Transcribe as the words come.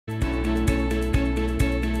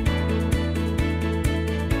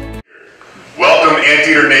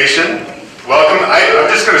Anteater Nation. Welcome. I'm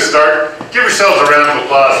just going to start. Give yourselves a round of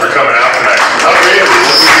applause for coming out tonight. How great is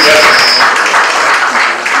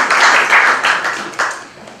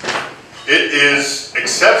it? It is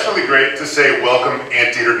exceptionally great to say welcome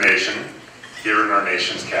Anteater Nation here in our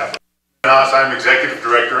nation's capital. I'm Executive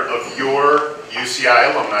Director of your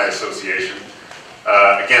UCI Alumni Association.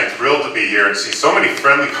 Again, thrilled to be here and see so many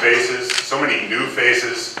friendly faces, so many new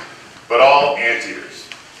faces, but all anteaters.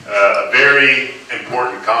 A very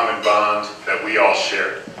important common bond that we all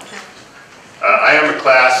share. I am a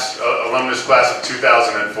alumnus class of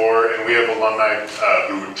 2004, and we have alumni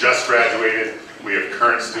who just graduated. We have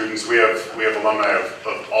current students. We have alumni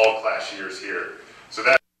of all class years here. So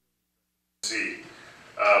that's see.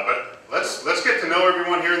 But let's get to know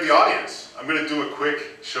everyone here in the audience. I'm going to do a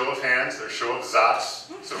quick show of hands, or show of zots.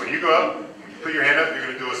 So when you go up, when you put your hand up, you're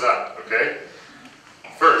going to do a zot, okay?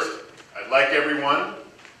 First, I'd like everyone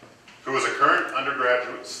who is a current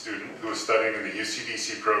undergraduate student who is studying in the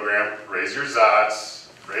UCDC program, raise your zots.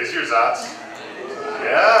 Raise your zots.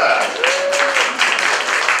 Yeah.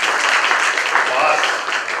 Applause.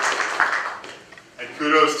 And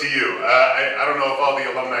kudos to you. I don't know if all the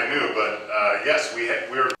alumni knew, but yes,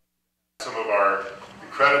 we're some of our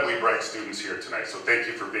incredibly bright students here tonight. So thank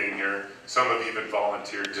you for being here. Some have even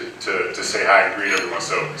volunteered to say hi and greet everyone.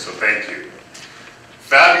 So thank you.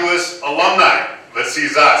 Fabulous alumni. Let's see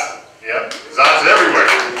zots. Yep, zots everywhere.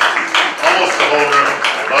 Almost the whole room.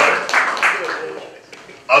 I love it.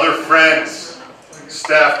 Other friends,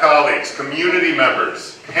 staff colleagues, community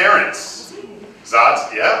members, parents.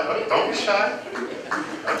 Zots, yeah, don't be shy.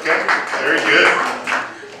 Okay, very good.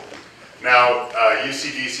 Now,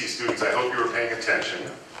 UCDC students, I hope you were paying attention,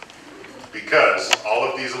 because all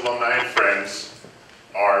of these alumni and friends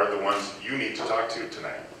are the ones you need to talk to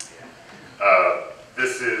tonight.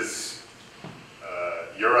 This is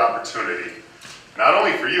your opportunity, not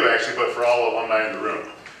only for you actually, but for all alumni in the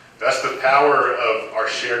room. That's the power of our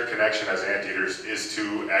shared connection as Anteaters, is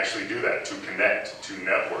to actually do that, to connect, to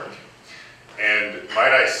network. And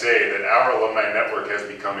might I say that our alumni network has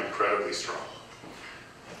become incredibly strong.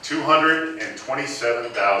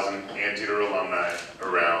 227,000 Anteater alumni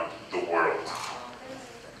around the world.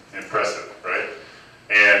 Impressive, right?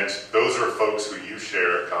 And those are folks who you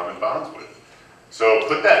share common bonds with. So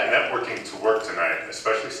put that networking to work tonight,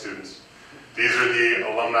 especially students. These are the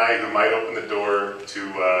alumni who might open the door to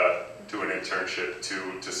an internship,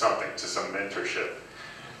 to something, to some mentorship.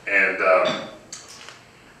 And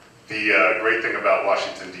the great thing about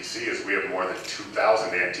Washington, D.C. is we have more than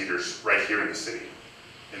 2,000 Anteaters right here in the city,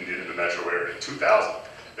 in the metro area. 2,000.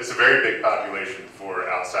 It's a very big population for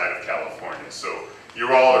outside of California. So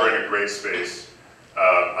you all are in a great space.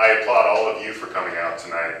 I applaud all of you for coming out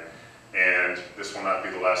tonight. And this will not be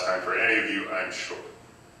the last time for any of you, I'm sure.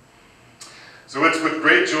 So it's with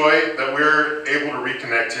great joy that we're able to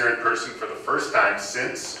reconnect here in person for the first time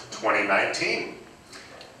since 2019.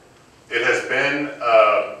 It has been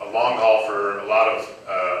a long haul for a lot of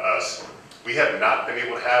us. We have not been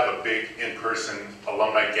able to have a big in-person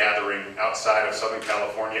alumni gathering outside of Southern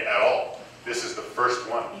California at all. This is the first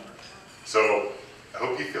one. So I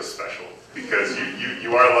hope you feel special, because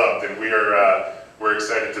you are loved, and we're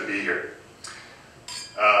excited to be here.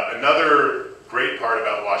 Another great part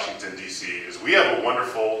about Washington, D.C. is we have a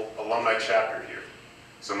wonderful alumni chapter here.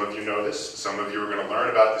 Some of you know this. Some of you are going to learn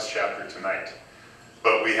about this chapter tonight.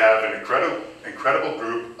 But we have an incredible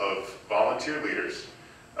group of volunteer leaders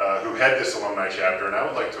who head this alumni chapter, and I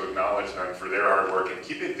would like to acknowledge them for their hard work in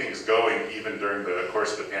keeping things going even during the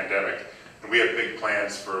course of the pandemic. And we have big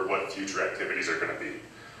plans for what future activities are going to be.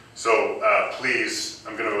 So please,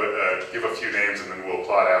 I'm going to give a few names and then we'll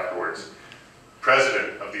applaud afterwards.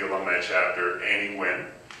 President of the Alumni Chapter, Annie Nguyen.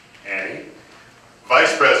 Annie.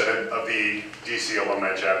 Vice President of the DC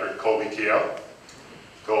Alumni Chapter, Colby Kiel.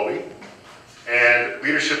 Colby. And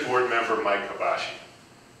Leadership Board Member, Mike Habashi.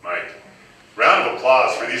 Mike. Round of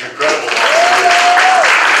applause for these incredible volunteers.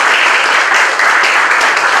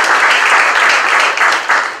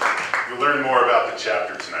 You'll learn more about the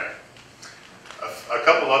chapter tonight. A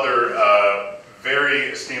couple other very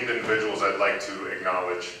esteemed individuals I'd like to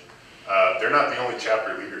acknowledge. They're not the only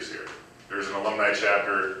chapter leaders here. There's an alumni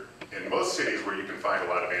chapter in most cities where you can find a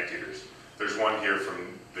lot of Anteaters. There's one here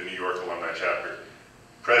from the New York Alumni Chapter.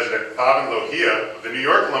 President Pavan Lohia of the New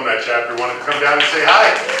York Alumni Chapter wanted to come down and say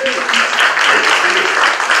hi. Great to see you.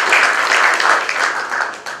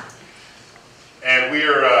 And we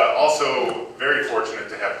are also very fortunate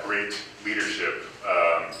to have great leadership.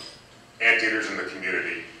 Anteaters in the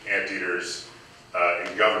community, Anteaters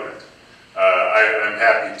in government. I'm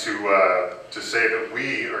happy to say that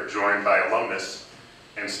we are joined by alumnus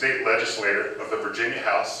and State Legislator of the Virginia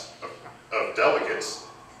House of Delegates,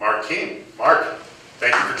 Mark King. Mark,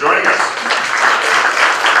 thank you for joining us.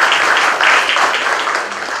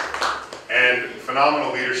 And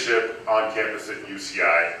phenomenal leadership on campus at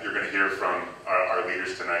UCI. You're going to hear from our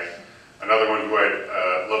leaders tonight. Another one who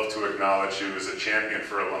I'd love to acknowledge, who is a champion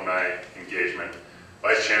for alumni engagement,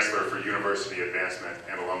 Vice Chancellor for University Advancement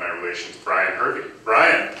and Alumni Relations, Brian Hervey.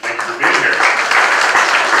 Brian, thank you for being here.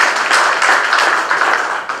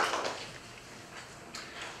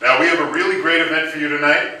 Now, we have a really great event for you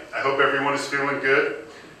tonight. I hope everyone is feeling good.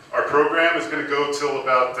 Our program is going to go till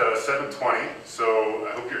about 7:20, so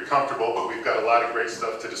I hope you're comfortable, but we've got a lot of great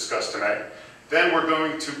stuff to discuss tonight. Then we're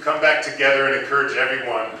going to come back together and encourage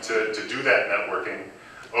everyone to do that networking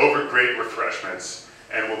over great refreshments,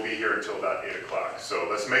 and we'll be here until about 8 o'clock. So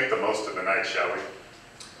let's make the most of the night, shall we?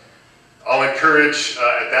 I'll encourage,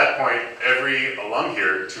 at that point, every alum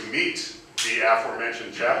here to meet the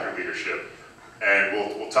aforementioned chapter leadership, and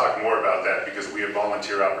we'll talk more about that because we have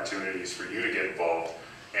volunteer opportunities for you to get involved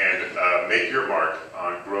and make your mark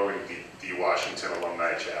on growing the Washington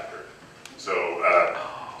Alumni Chapter. So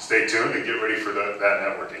stay tuned and get ready for that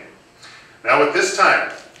networking. Now at this time,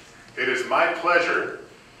 it is my pleasure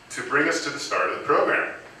to bring us to the start of the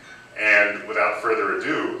program. And without further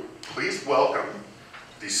ado, please welcome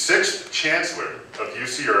the 6th Chancellor of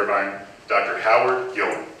UC Irvine, Dr. Howard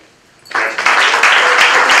Gillman.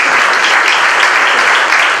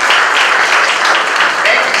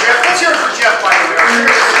 Let's hear it for Jeff, by the way. Our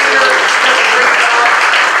senior,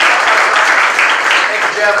 thank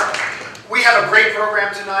you, Jeff. We have a great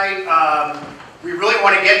program tonight. We really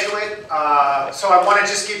want to get to it. So I want to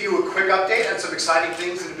just give you a quick update on some exciting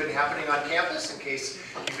things that have been happening on campus in case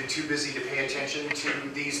you've been too busy to pay attention to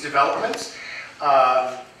these developments.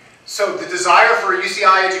 So the desire for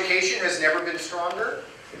UCI education has never been stronger.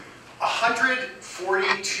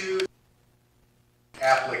 142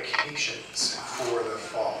 applications for the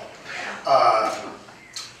fall.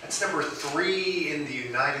 That's number 3 in the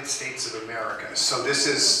United States of America. So this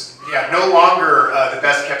is, no longer the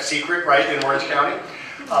best kept secret, right, in Orange County.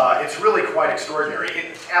 It's really quite extraordinary.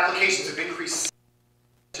 Applications have increased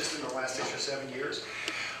just in the last 6 or 7 years.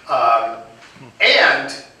 And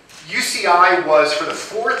UCI was, for the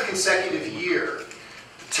 4th consecutive year,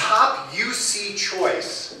 the top UC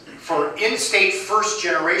choice for in-state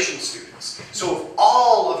first-generation students. So of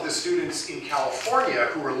all of the students in California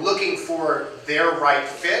who are looking for their right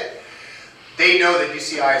fit, they know that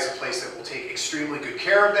UCI is a place that will take extremely good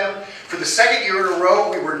care of them. For the 2nd year in a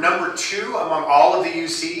row, we were number 2 among all of the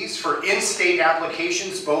UCs for in-state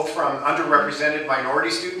applications, both from underrepresented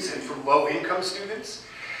minority students and from low-income students.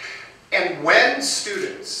 And when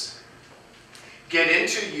students get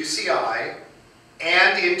into UCI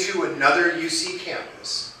and into another UC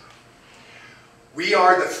campus, we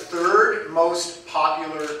are the 3rd most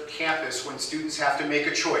popular campus when students have to make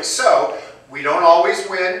a choice. So we don't always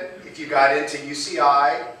win if you got into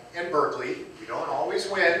UCI and Berkeley. We don't always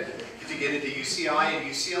win if you get into UCI and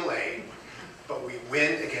UCLA. But we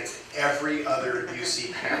win against every other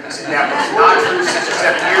UC campus. And that was not true 6 or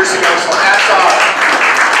 7 years ago, so hats off.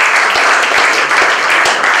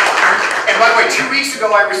 And by the way, 2 weeks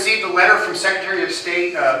ago I received a letter from Secretary of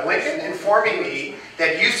State Blinken informing me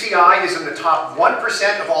that UCI is in the top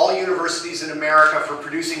 1% of all universities in America for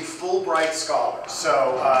producing Fulbright scholars.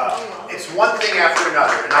 So it's one thing after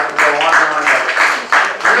another, and I can go on and on,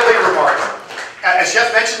 but really remarkable. As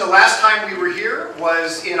Jeff mentioned, the last time we were here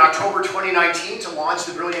was in October 2019 to launch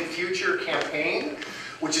the Brilliant Future campaign,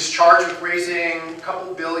 which is charged with raising a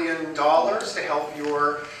couple $2 billion to help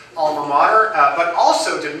your alma mater, but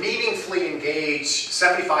also to meaningfully engage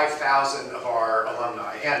 75,000 of our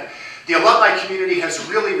alumni. And the alumni community has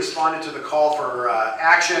really responded to the call for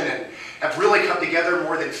action and have really come together.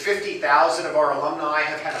 More than 50,000 of our alumni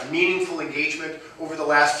have had a meaningful engagement over the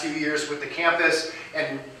last few years with the campus,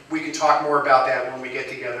 and we can talk more about that when we get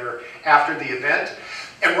together after the event.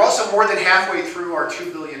 And we're also more than halfway through our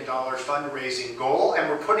 $2 billion fundraising goal, and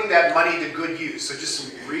we're putting that money to good use. So just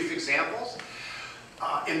some brief examples.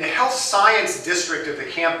 In the health science district of the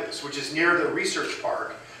campus, which is near the research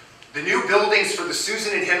park, the new buildings for the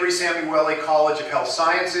Susan and Henry Samueli College of Health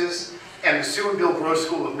Sciences and the Sue and Bill Gross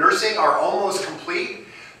School of Nursing are almost complete.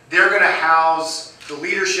 They're going to house the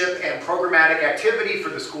leadership and programmatic activity for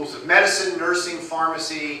the schools of medicine, nursing,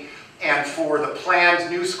 pharmacy, and for the planned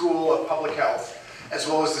new School of Public Health, as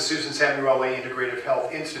well as the Susan Samueli Integrative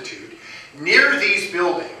Health Institute. Near these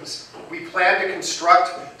buildings, we plan to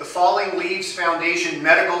construct the Falling Leaves Foundation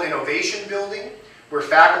Medical Innovation Building, where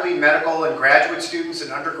faculty, medical, and graduate students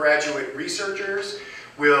and undergraduate researchers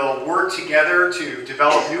will work together to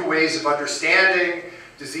develop new ways of understanding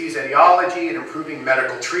disease etiology and improving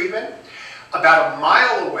medical treatment. About a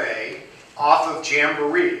mile away, off of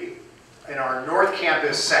Jamboree, in our North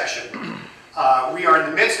Campus section, we are in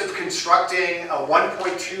the midst of constructing a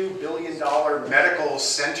 $1.2 billion medical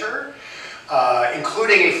center,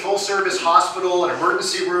 including a full-service hospital, an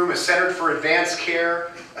emergency room, a center for advanced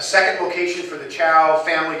care, a second location for the Chow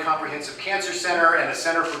Family Comprehensive Cancer Center, and a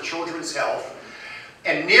center for children's health.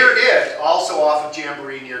 And near it, also off of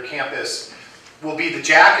Jamboree near campus, will be the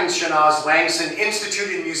Jack and Shanaz Langston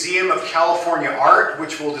Institute and Museum of California Art,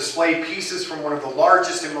 which will display pieces from one of the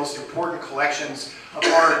largest and most important collections of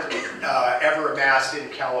art ever amassed in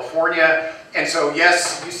California. And so,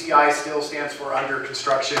 yes, UCI still stands for under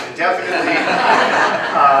construction indefinitely.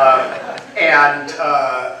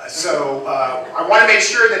 So I want to make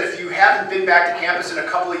sure that if you haven't been back to campus in a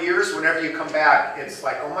couple of years, whenever you come back, it's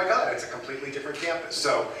like, oh my God, it's a completely different campus.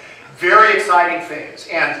 So very exciting things.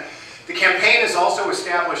 And the campaign has also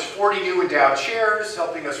established 40 new endowed chairs,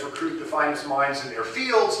 helping us recruit the finest minds in their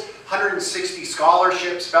fields, 160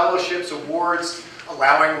 scholarships, fellowships, awards,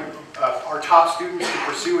 allowing our top students to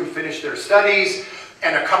pursue and finish their studies,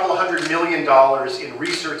 and a couple $100 million in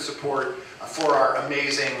research support for our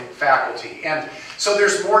amazing faculty. And so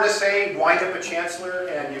there's more to say. Wind up a chancellor,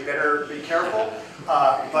 and you better be careful.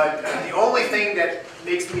 But the only thing that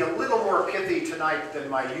makes me a little more pithy tonight than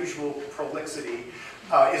my usual prolixity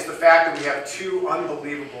is the fact that we have two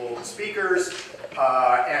unbelievable speakers,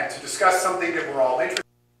 and to discuss something that we're all interested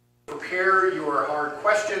in. Prepare your hard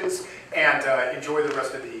questions and enjoy the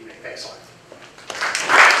rest of the evening. Thanks a lot.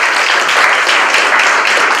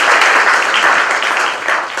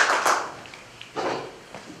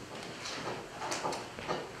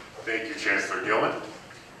 Thank you, Chancellor Gillman.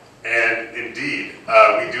 And indeed,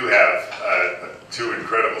 we do have two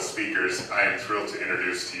incredible speakers I am thrilled to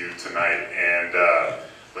introduce to you tonight, and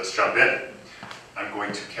let's jump in. I'm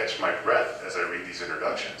going to catch my breath as I read these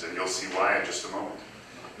introductions, and you'll see why in just a moment.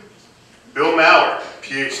 Bill Maurer,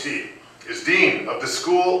 PhD, is Dean of the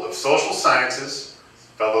School of Social Sciences,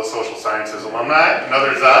 fellow social sciences alumni,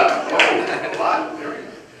 another Zod, oh, a lot, there we go,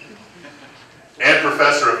 and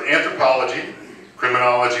Professor of Anthropology,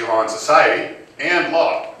 Criminology, Law and Society, and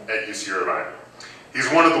Law at UC Irvine. He's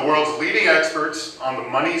one of the world's leading experts on the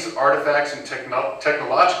monies, artifacts, and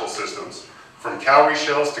technological systems, from cowrie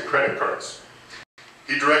shells to credit cards.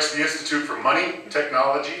 He directs the Institute for Money,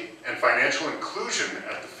 Technology, and Financial Inclusion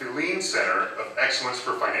at the Filene Center of Excellence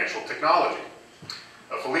for Financial Technology.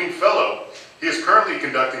 A Filene Fellow, he is currently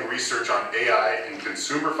conducting research on AI in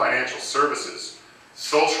consumer financial services,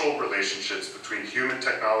 social relationships between human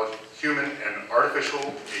and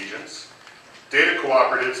artificial agents, data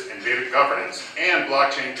cooperatives and data governance, and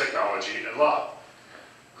blockchain technology and law.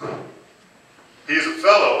 He is a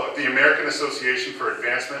fellow of the American Association for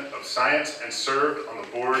Advancement of Science and served on the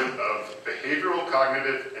board of Behavioral,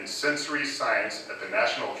 Cognitive, and Sensory Science at the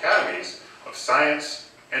National Academies of Science,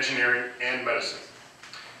 Engineering, and Medicine.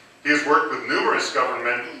 He has worked with numerous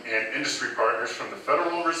government and industry partners from the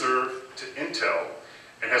Federal Reserve to Intel,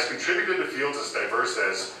 and has contributed to fields as diverse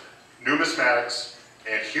as numismatics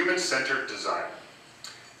and human-centered design.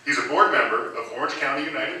 He's a board member of Orange County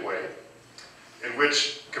United Way, in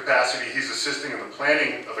which capacity he's assisting in the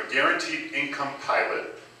planning of a guaranteed income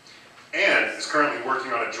pilot, and is currently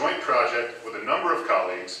working on a joint project with a number of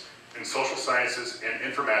colleagues in social sciences and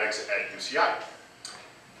informatics at UCI,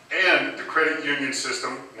 and the credit union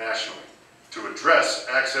system nationally, to address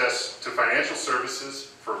access to financial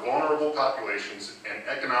services for vulnerable populations and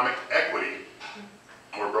economic equity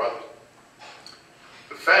more broadly.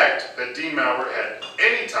 The fact that Dean Maurer had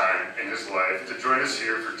any time in his life to join us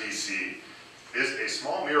here for DC is a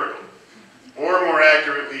small miracle, or more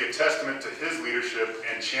accurately, a testament to his leadership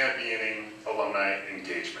and championing alumni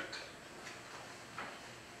engagement.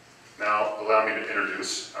 Now, allow me to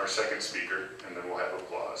introduce our second speaker, and then we'll have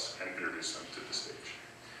applause and introduce them to the stage.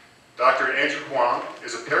 Dr. Andrew Hwang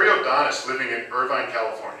is a periodontist living in Irvine,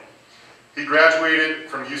 California. He graduated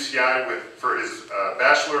from UCI for his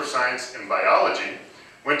Bachelor of Science in Biology,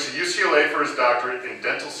 went to UCLA for his doctorate in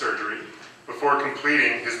dental surgery, before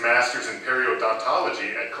completing his master's in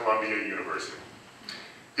periodontology at Columbia University.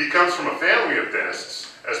 He comes from a family of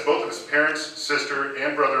dentists, as both of his parents, sister,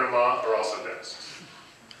 and brother-in-law are also dentists.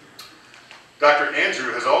 Dr.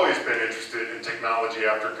 Andrew has always been interested in technology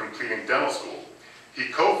after completing dental school.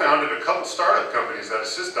 He co-founded a couple startup companies that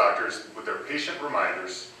assist doctors with their patient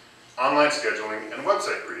reminders, online scheduling, and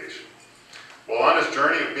website creation. While on his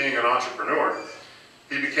journey of being an entrepreneur,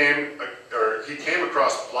 he came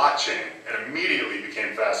across blockchain and immediately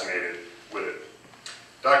became fascinated with it.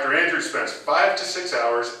 Dr. Andrew spends 5 to 6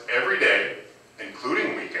 hours every day,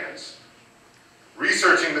 including weekends,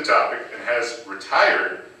 researching the topic and has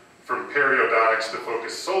retired from periodontics to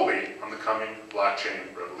focus solely on the coming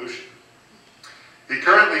blockchain revolution. He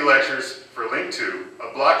currently lectures for Link2,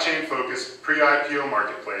 a blockchain-focused pre-IPO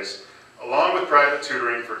marketplace, along with private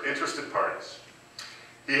tutoring for interested parties.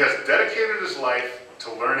 He has dedicated his life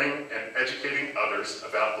to learning and educating others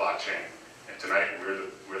about blockchain, and tonight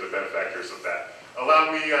we're the benefactors of that.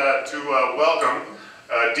 Allow me to welcome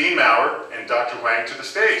Dean Maurer and Dr. Hwang to the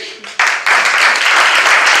stage.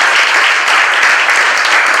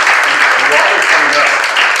 And while they're coming up,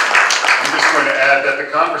 I'm just going to add that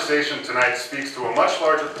the conversation tonight speaks to a much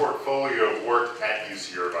larger portfolio of work at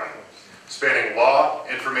UC Irvine, spanning law,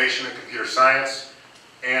 information and computer science,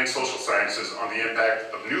 and social sciences on the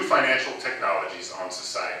impact of new financial technologies on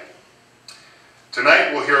society.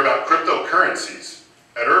 Tonight we'll hear about cryptocurrencies.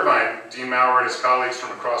 At Irvine, Dean Maurer and his colleagues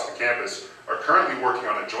from across the campus are currently working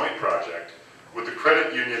on a joint project with the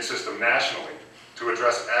credit union system nationally to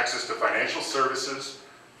address access to financial services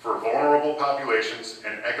for vulnerable populations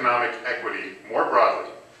and economic equity more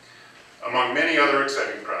broadly, among many other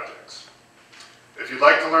exciting projects. If you'd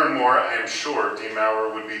like to learn more, I am sure Dean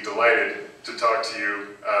Maurer would be delighted to talk to you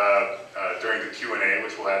during the Q&A,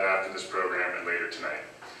 which we'll have after this program and later tonight.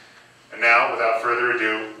 And now, without further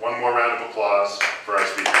ado, one more round of applause for our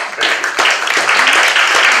speakers. Thank you.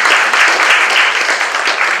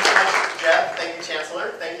 Thank you so much, Jeff. Thank you, Chancellor.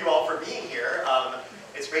 Thank you all for being here.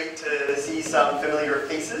 It's great to see some familiar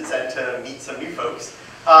faces and to meet some new folks.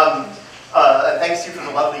 And thanks to you for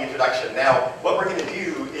the lovely introduction. Now, what we're going to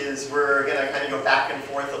do is we're going to kind of go back and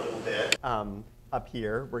forth a little bit. Up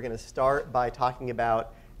here, we're going to start by talking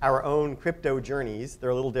about our own crypto journeys. They're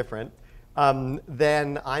a little different.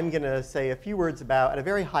 Then I'm going to say a few words about, at a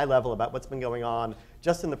very high level, about what's been going on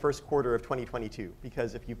just in the first quarter of 2022.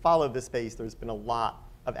 Because if you follow this space, there's been a lot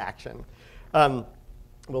of action.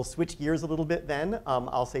 We'll switch gears a little bit then.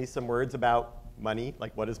 I'll say some words about money,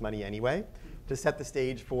 like what is money anyway, to set the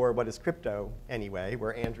stage for what is crypto anyway,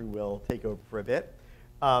 where Andrew will take over for a bit.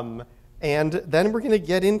 And then we're going to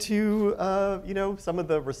get into some of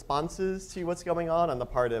the responses to what's going on the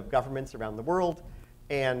part of governments around the world,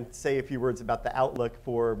 and say a few words about the outlook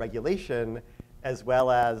for regulation, as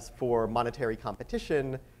well as for monetary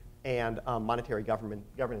competition and monetary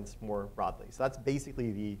governance more broadly. So that's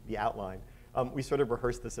basically the outline. We sort of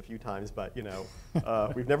rehearsed this a few times, but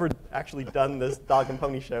we've never actually done this dog and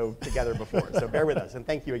pony show together before, so bear with us, and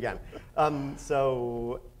thank you again.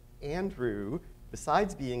 So Andrew,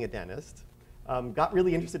 besides being a dentist, got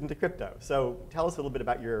really interested into crypto. So tell us a little bit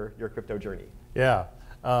about your crypto journey. Yeah.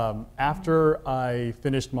 After I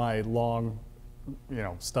finished my long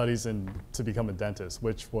studies to become a dentist,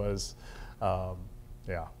 which was,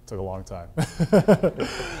 took a long time.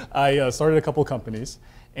 I started a couple companies.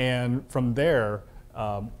 And from there,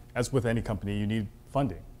 as with any company, you need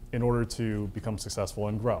funding in order to become successful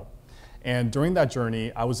and grow. And during that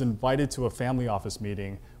journey, I was invited to a family office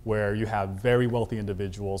meeting where you have very wealthy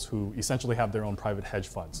individuals who essentially have their own private hedge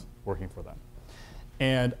funds working for them.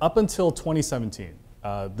 And up until 2017,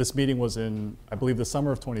 this meeting was in, I believe, the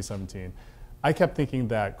summer of 2017, I kept thinking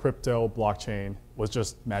that crypto, blockchain was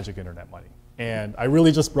just magic internet money. And I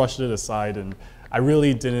really just brushed it aside, and I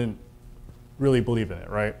really didn't believe in it,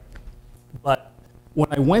 right? But when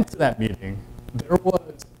I went to that meeting, there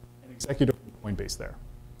was an executive from Coinbase there.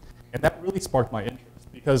 And that really sparked my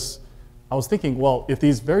interest, because I was thinking, well, if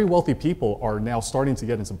these very wealthy people are now starting to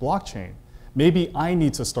get into blockchain, maybe I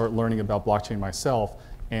need to start learning about blockchain myself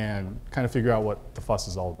and kind of figure out what the fuss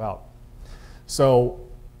is all about. So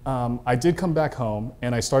I did come back home,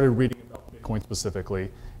 and I started reading about Bitcoin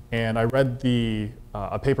specifically. And I read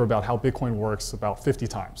a paper about how Bitcoin works about 50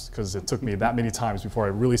 times, because it took me that many times before I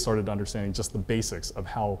really started understanding just the basics of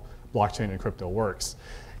how blockchain and crypto works.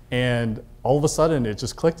 And all of a sudden, it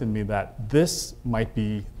just clicked in me that this might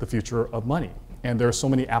be the future of money. And there are so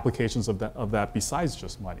many applications of that besides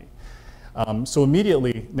just money. So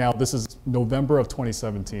immediately, now this is November of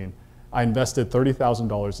 2017, I invested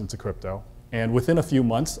 $30,000 into crypto. And within a few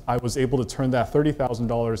months, I was able to turn that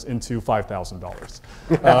 $30,000 into $5,000.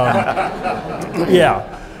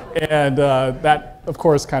 Yeah, and that, of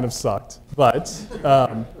course, kind of sucked. But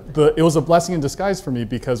it was a blessing in disguise for me,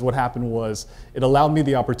 because what happened was it allowed me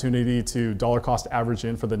the opportunity to dollar cost average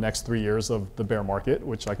in for the next 3 years of the bear market,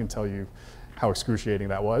 which I can tell you how excruciating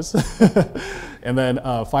that was. And then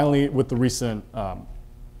finally, with the recent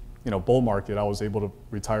bull market, I was able to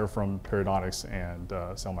retire from periodontics and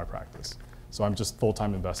sell my practice. So I'm just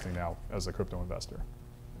full-time investing now as a crypto investor.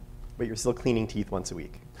 But you're still cleaning teeth once a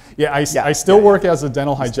week. Yeah, I still work as a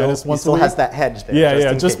dental hygienist once a week. Still has that hedge there.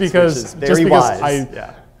 Yeah, just because very wise.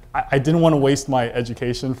 I didn't want to waste my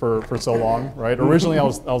education for so long, right? Originally, I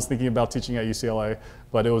was thinking about teaching at UCLA,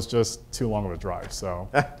 but it was just too long of a drive. So,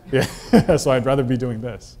 yeah, so I'd rather be doing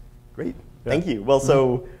this. Great, thank you. Well,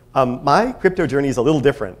 so my crypto journey is a little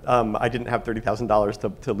different. I didn't have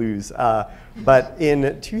 $30,000 to lose, but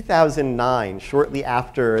in 2009, shortly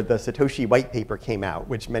after the Satoshi white paper came out,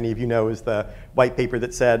 which many of you know is the white paper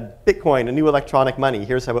that said, Bitcoin, a new electronic money,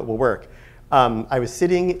 here's how it will work. I was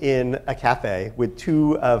sitting in a cafe with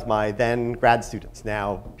two of my then grad students,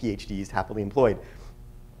 now PhDs, happily employed,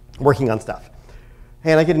 working on stuff.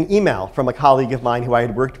 And I get an email from a colleague of mine who I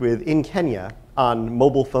had worked with in Kenya on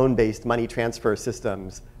mobile phone-based money transfer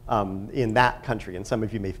systems in that country. And some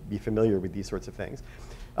of you may be familiar with these sorts of things.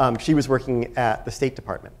 She was working at the State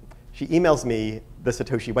Department. She emails me the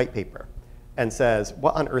Satoshi white paper and says,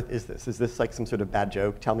 what on earth is this? Is this like some sort of bad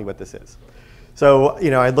joke? Tell me what this is. So,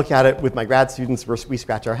 I look at it with my grad students, we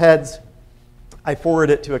scratch our heads. I forward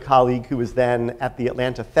it to a colleague who was then at the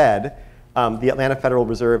Atlanta Fed. The Atlanta Federal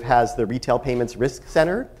Reserve has the Retail Payments Risk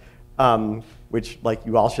Center, which, like,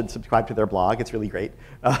 you all should subscribe to their blog. It's really great.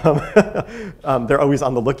 They're always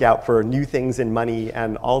on the lookout for new things in money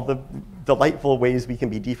and all the delightful ways we can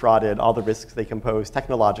be defrauded, all the risks they can pose,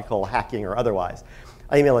 technological, hacking, or otherwise.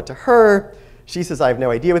 I email it to her. She says, I have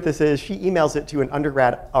no idea what this is. She emails it to an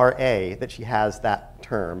undergrad RA that she has that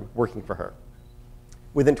term working for her.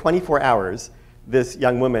 Within 24 hours, this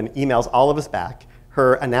young woman emails all of us back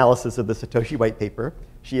her analysis of the Satoshi white paper.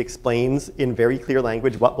 She explains in very clear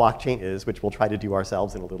language what blockchain is, which we'll try to do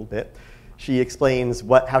ourselves in a little bit. She explains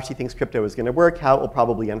how she thinks crypto is going to work, how it will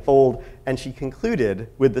probably unfold, and she concluded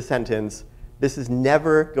with the sentence, this is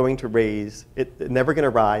never going to rise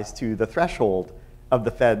to the threshold of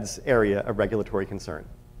the Fed's area of regulatory concern.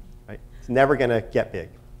 Right? It's never going to get big.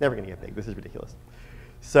 Never going to get big. This is ridiculous.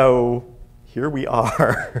 So here we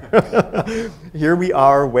are. Here we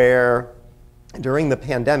are where during the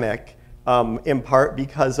pandemic, in part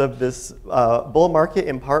because of this bull market,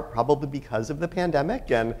 in part probably because of the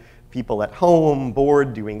pandemic and people at home,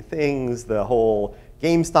 bored, doing things, the whole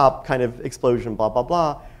GameStop kind of explosion, blah, blah,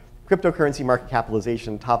 blah, cryptocurrency market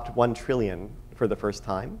capitalization topped 1 trillion for the first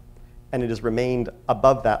time. And it has remained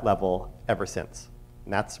above that level ever since.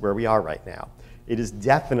 And that's where we are right now. It is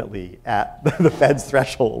definitely at the Fed's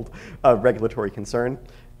threshold of regulatory concern.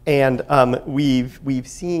 And we've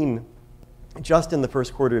seen, just in the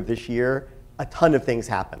first quarter of this year, a ton of things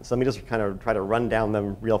happen. So let me just kind of try to run down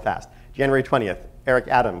them real fast. January 20th, Eric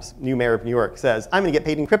Adams, new mayor of New York, says, I'm going to get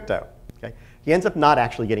paid in crypto. Okay? He ends up not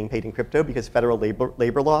actually getting paid in crypto because federal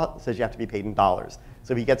labor law says you have to be paid in dollars.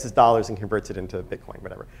 So he gets his dollars and converts it into Bitcoin,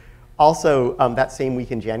 whatever. Also, that same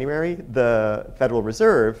week in January, the Federal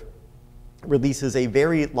Reserve releases a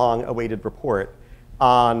very long-awaited report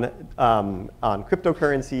on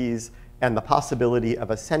cryptocurrencies and the possibility of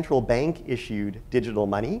a central bank-issued digital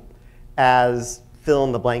money as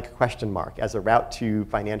fill-in-the-blank question mark, as a route to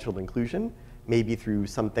financial inclusion, maybe through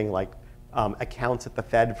something like accounts at the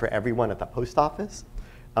Fed for everyone at the post office,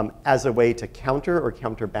 as a way to counter or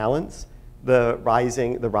counterbalance the rise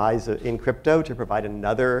in crypto to provide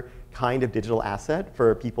another kind of digital asset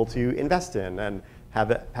for people to invest in and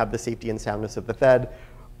have the safety and soundness of the Fed,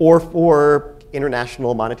 or for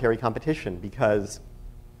international monetary competition because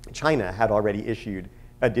China had already issued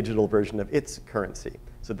a digital version of its currency.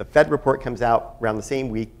 So the Fed report comes out around the same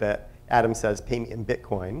week that Adam says, pay me in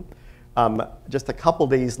Bitcoin. Just a couple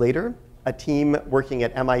days later, a team working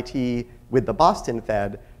at MIT with the Boston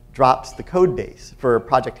Fed drops the code base for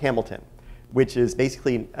Project Hamilton, which is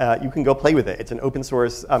basically, you can go play with it. It's an open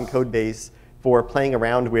source code base for playing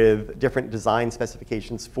around with different design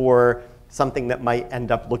specifications for something that might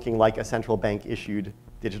end up looking like a central bank issued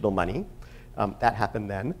digital money. That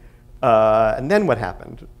happened then. And then what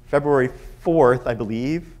happened? February 4th, I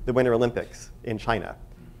believe, the Winter Olympics in China.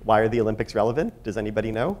 Why are the Olympics relevant? Does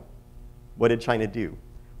anybody know? What did China do?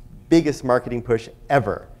 Biggest marketing push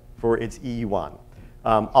ever for its e-yuan.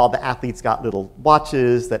 All the athletes got little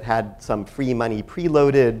watches that had some free money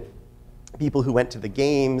preloaded. People who went to the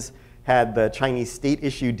games had the Chinese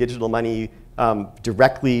state-issued digital money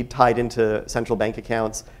directly tied into central bank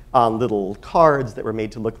accounts on little cards that were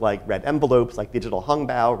made to look like red envelopes, like digital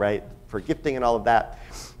hongbao, right, for gifting and all of that.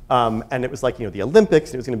 And it was like, the Olympics,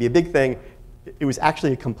 and it was going to be a big thing. It was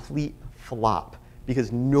actually a complete flop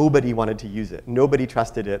because nobody wanted to use it. Nobody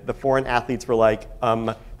trusted it. The foreign athletes were like,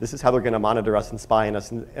 this is how they're going to monitor us and spy on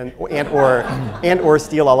us or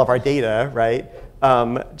steal all of our data, right?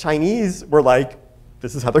 Chinese were like,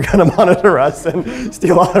 this is how they're going to monitor us and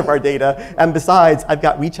steal all of our data. And besides, I've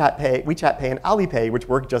got WeChat Pay and Alipay, which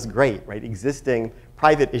work just great, right? Existing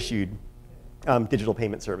private issued digital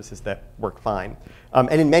payment services that work fine. And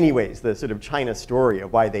in many ways, the sort of China story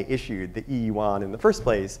of why they issued the e-yuan in the first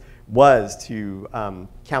place was to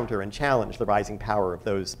counter and challenge the rising power of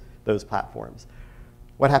those platforms.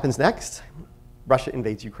 What happens next? Russia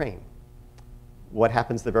invades Ukraine. What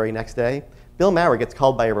happens the very next day? Bill Maurer gets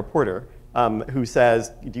called by a reporter who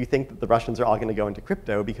says, do you think that the Russians are all going to go into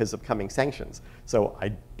crypto because of coming sanctions? So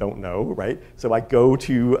I don't know, right? So I go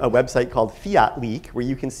to a website called Fiat Leak, where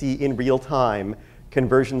you can see in real time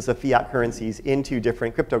conversions of fiat currencies into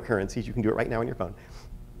different cryptocurrencies. You can do it right now on your phone.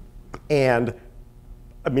 And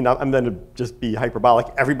I mean, I'm going to just be hyperbolic.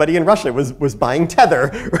 Everybody in Russia was buying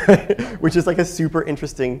Tether, right? Which is like a super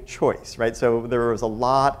interesting choice, right? So there was a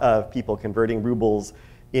lot of people converting rubles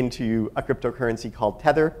into a cryptocurrency called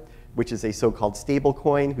Tether, which is a so-called stable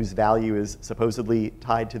coin whose value is supposedly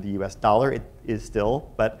tied to the US dollar. It is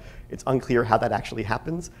still, but it's unclear how that actually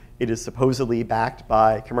happens. It is supposedly backed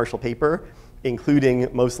by commercial paper, including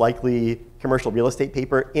most likely commercial real estate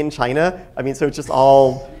paper in China. I mean, so it's just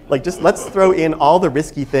all, like, just let's throw in all the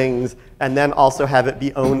risky things and then also have it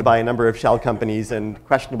be owned by a number of shell companies and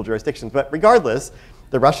questionable jurisdictions. But regardless,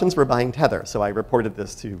 the Russians were buying Tether. So I reported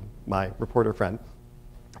this to my reporter friend.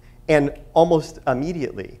 And almost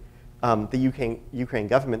immediately, the Ukraine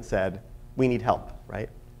government said, we need help, right?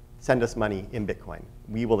 Send us money in Bitcoin.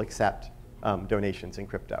 We will accept donations in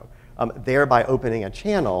crypto. Thereby opening a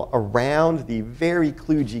channel around the very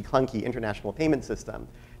kludgy, clunky international payment system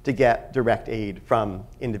to get direct aid from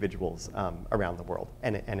individuals around the world.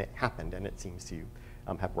 And it happened, and it seems to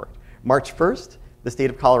have worked. March 1st, the state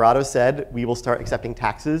of Colorado said, we will start accepting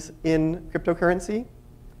taxes in cryptocurrency.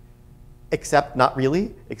 Except, not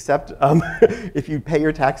really, except if you pay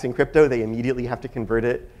your tax in crypto, they immediately have to convert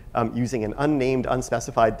it using an unnamed,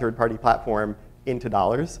 unspecified third-party platform into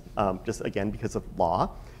dollars, just again because of law.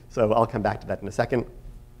 So I'll come back to that in a second.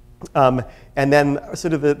 And then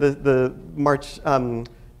sort of the March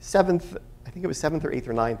 7th, I think it was 7th or 8th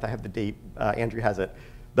or 9th, I have the date, Andrew has it.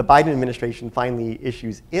 The Biden administration finally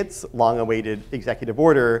issues its long-awaited executive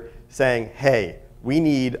order saying, hey, we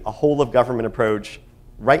need a whole-of-government approach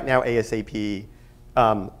right now ASAP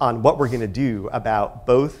on what we're going to do about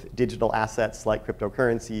both digital assets like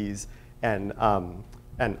cryptocurrencies and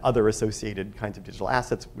other associated kinds of digital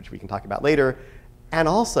assets, which we can talk about later, and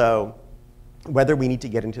also whether we need to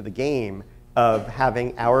get into the game of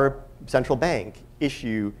having our central bank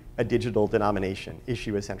issue a digital denomination,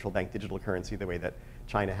 issue a central bank digital currency the way that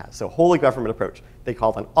China has. So wholly government approach. They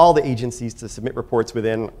called on all the agencies to submit reports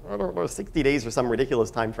within, I don't know, 60 days or some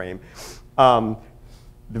ridiculous time frame.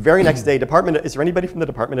 The very next day, is there anybody from the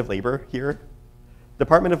Department of Labor here?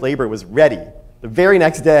 Department of Labor was ready. The very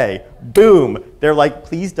next day, boom, they're like,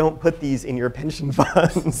 please don't put these in your pension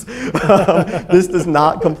funds. This does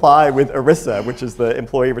not comply with ERISA, which is the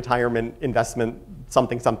Employee Retirement Investment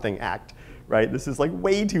something something Act, right? This is like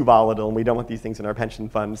way too volatile, and we don't want these things in our pension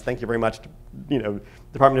funds. Thank you very much,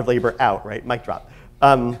 Department of Labor out, right? Mic drop.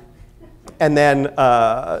 And then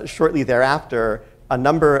shortly thereafter, a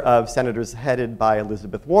number of senators headed by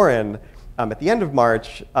Elizabeth Warren at the end of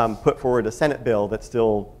March put forward a Senate bill that's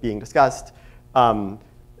still being discussed,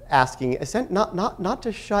 asking not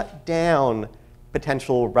to shut down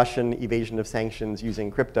potential Russian evasion of sanctions using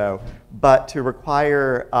crypto, but to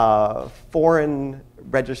require foreign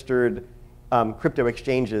registered crypto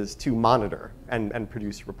exchanges to monitor and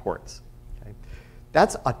produce reports. Okay?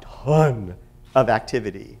 That's a ton of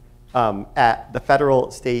activity at the federal,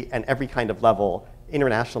 state, and every kind of level,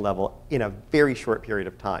 international level, in a very short period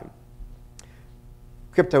of time.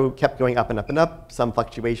 Crypto kept going up and up and up. Some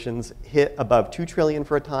fluctuations hit above 2 trillion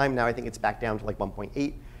for a time. Now I think it's back down to like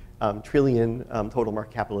 1.8 trillion total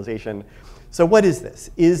market capitalization. So what is this?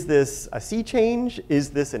 Is this a sea change? Is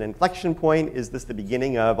this an inflection point? Is this the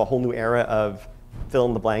beginning of a whole new era of fill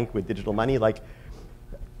in the blank with digital money? Like,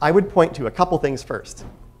 I would point to a couple things first.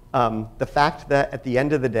 The fact that at the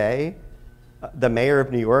end of the day, the mayor of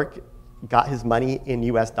New York got his money in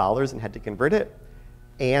US dollars and had to convert it,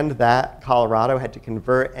 and that Colorado had to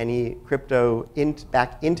convert any crypto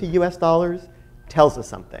back into US dollars tells us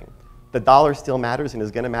something. The dollar still matters and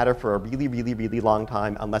is going to matter for a really, really, really long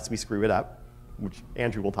time unless we screw it up, which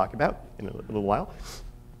Andrew will talk about in a little while.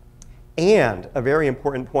 And a very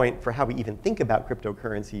important point for how we even think about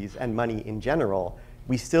cryptocurrencies and money in general,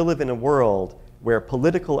 we still live in a world where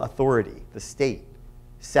political authority, the state,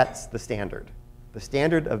 sets the standard. The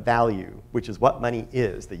standard of value, which is what money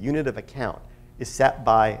is, the unit of account, is set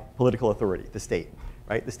by political authority, the state,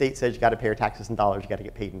 right? The state says you got to pay your taxes in dollars, you got to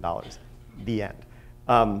get paid in dollars, the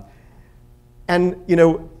end. And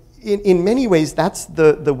in many ways, that's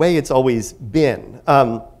the way it's always been.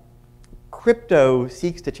 Crypto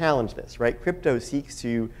seeks to challenge this, right? Crypto seeks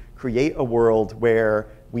to create a world where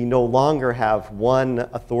we no longer have one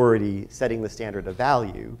authority setting the standard of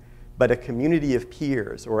value, but a community of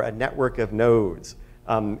peers or a network of nodes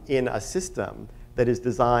in a system that is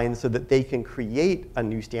designed so that they can create a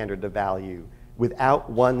new standard of value without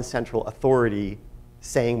one central authority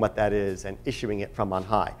saying what that is and issuing it from on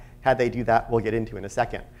high. How they do that, we'll get into in a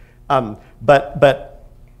second. But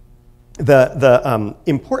the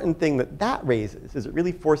important thing that raises is it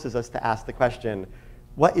really forces us to ask the question,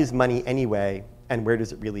 what is money anyway, and where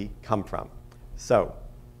does it really come from? So,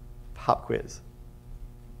 pop quiz.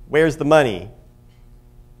 Where's the money?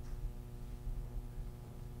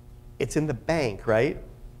 It's in the bank, right?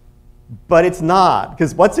 But it's not,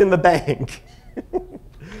 because what's in the bank?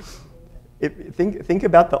 Think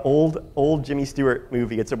about the old Jimmy Stewart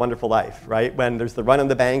movie, It's a Wonderful Life, right? When there's the run on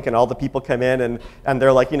the bank and all the people come in and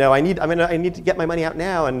they're like, you know, I need to get my money out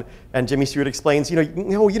now. And Jimmy Stewart explains, you know,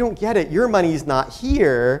 no, you don't get it. Your money's not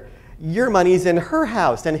here. Your money's in her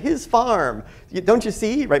house and his farm. Don't you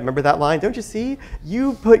see? Right, remember that line? Don't you see?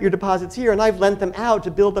 You put your deposits here and I've lent them out to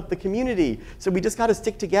build up the community. So we just got to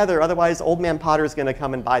stick together. Otherwise, old man Potter's going to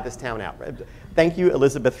come and buy this town out. Right? Thank you,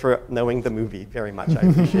 Elizabeth, for knowing the movie very much. I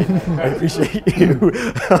appreciate you.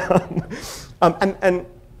 And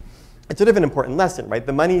it's sort of an important lesson, right?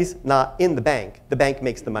 The money's not in the bank. The bank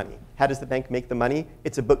makes the money. How does the bank make the money?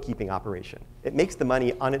 It's a bookkeeping operation. It makes the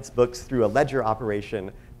money on its books through a ledger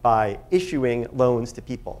operation by issuing loans to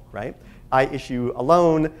people, right? I issue a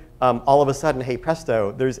loan, all of a sudden, hey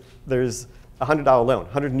presto, there's a $100 loan,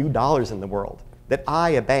 $100 new in the world that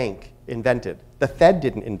I, a bank, invented. The Fed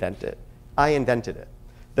didn't invent it, I invented it.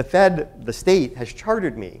 The Fed, the state, has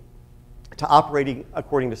chartered me to operating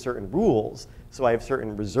according to certain rules, so I have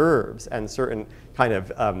certain reserves and certain kind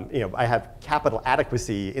of, I have capital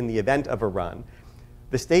adequacy in the event of a run.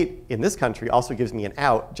 The state in this country also gives me an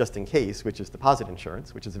out just in case, which is deposit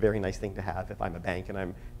insurance, which is a very nice thing to have if I'm a bank and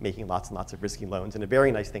I'm making lots and lots of risky loans, and a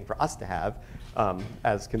very nice thing for us to have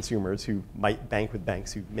as consumers who might bank with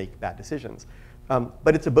banks who make bad decisions.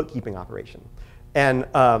 But it's a bookkeeping operation. And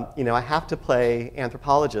I have to play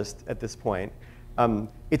anthropologist at this point.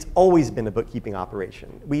 It's always been a bookkeeping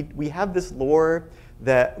operation. We have this lore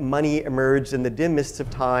that money emerged in the dim mists of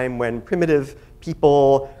time when primitive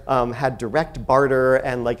people had direct barter,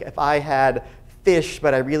 and like if I had fish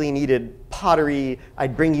but I really needed pottery,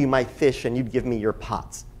 I'd bring you my fish and you'd give me your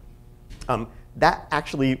pots. That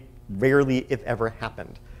actually rarely, if ever,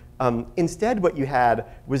 happened. Instead, what you had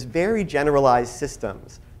was very generalized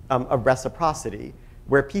systems of reciprocity,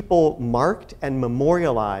 where people marked and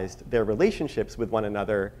memorialized their relationships with one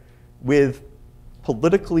another with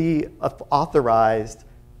politically authorized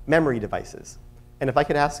memory devices. And if I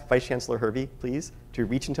could ask Vice Chancellor Hervey, please, to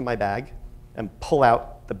reach into my bag and pull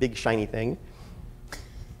out the big shiny thing.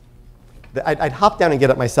 I'd hop down and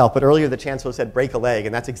get it myself, but earlier the Chancellor said break a leg,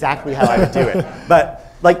 and that's exactly how I would do it.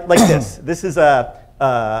 But like this. This is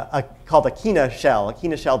called a Kina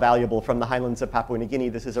shell valuable from the highlands of Papua New Guinea.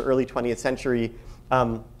 This is an early 20th century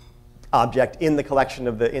object in the collection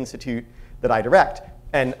of the institute that I direct.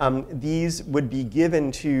 And these would be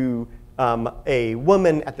given to a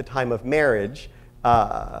woman at the time of marriage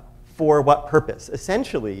for what purpose?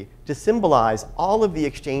 Essentially, to symbolize all of the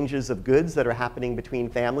exchanges of goods that are happening between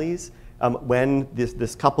families when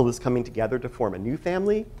this couple is coming together to form a new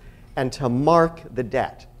family, and to mark the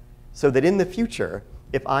debt. So that in the future,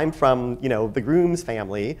 if I'm from the groom's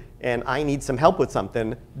family and I need some help with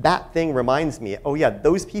something, that thing reminds me, oh yeah,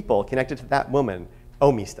 those people connected to that woman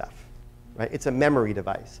owe me stuff. Right? It's a memory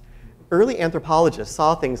device. Early anthropologists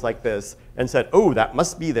saw things like this and said, oh, that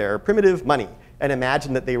must be their primitive money, and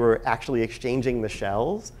imagined that they were actually exchanging the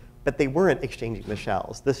shells, but they weren't exchanging the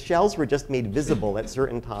shells. The shells were just made visible at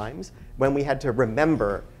certain times when we had to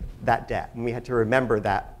remember that debt, when we had to remember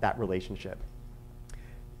that relationship.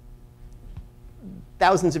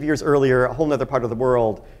 Thousands of years earlier, a whole other part of the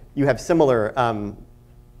world, you have similar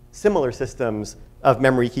systems of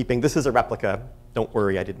memory keeping. This is a replica. Don't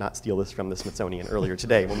worry, I did not steal this from the Smithsonian earlier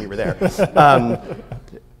today when we were there.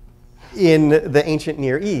 In the ancient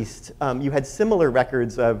Near East, you had similar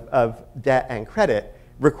records of debt and credit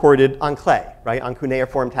recorded on clay, right, on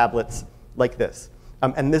cuneiform tablets like this.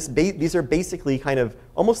 And these are basically kind of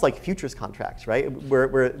almost like futures contracts, right?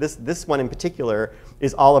 Where this one in particular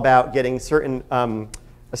is all about getting a certain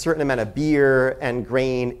amount of beer and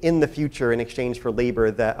grain in the future in exchange for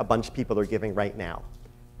labor that a bunch of people are giving right now.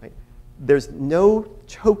 Right? There's no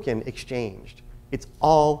token exchanged. It's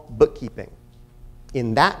all bookkeeping.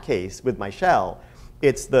 In that case, with my shell,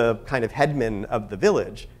 It's the kind of headman of the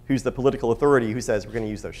village who's the political authority who says, we're going to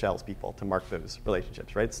use those shells, people, to mark those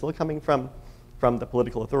relationships, right? It's still coming from the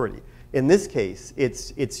political authority. In this case,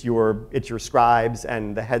 it's your scribes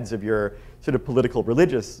and the heads of your sort of political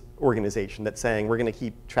religious organization that's saying, we're going to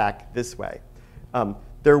keep track this way.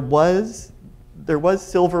 There was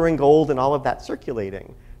silver and gold and all of that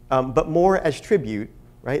circulating, but more as tribute,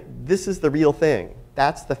 right? This is the real thing.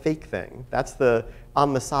 That's the fake thing. That's the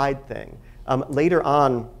on the side thing. Later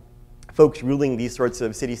on, folks ruling these sorts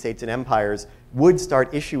of city-states and empires would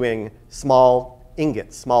start issuing small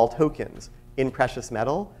ingots, small tokens in precious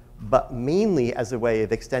metal, but mainly as a way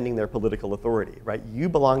of extending their political authority, right? You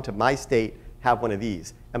belong to my state, have one of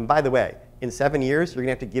these. And by the way, in 7 years, you're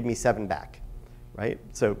gonna have to give me 7 back, right?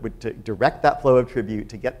 So to direct that flow of tribute,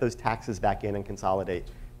 to get those taxes back in and consolidate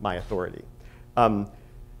my authority.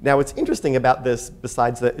 Now, what's interesting about this,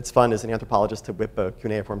 besides that it's fun as an anthropologist to whip a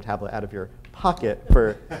cuneiform tablet out of your pocket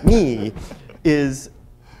for me, is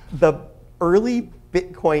the early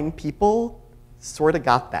Bitcoin people sort of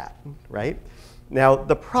got that, right? Now,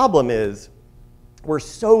 the problem is we're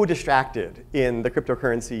so distracted in the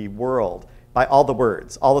cryptocurrency world by all the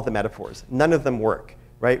words, all of the metaphors. None of them work,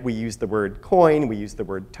 right? We use the word coin, we use the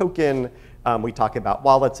word token, we talk about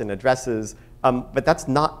wallets and addresses, but that's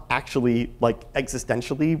not actually, like,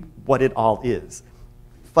 existentially what it all is.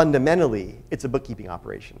 Fundamentally, it's a bookkeeping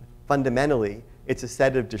operation. Fundamentally, it's a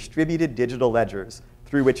set of distributed digital ledgers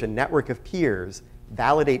through which a network of peers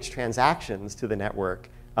validates transactions to the network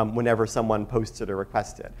whenever someone posts it or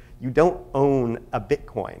requests it. You don't own a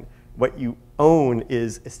Bitcoin. What you own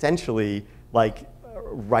is essentially like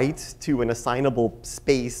rights to an assignable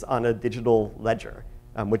space on a digital ledger,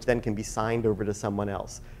 which then can be signed over to someone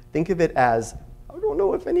else. Think of it as, I don't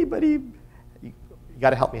know if anybody, you got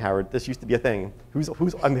to help me, Howard. This used to be a thing. Who's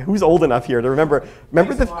old enough here to remember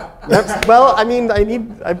the? Well, I mean,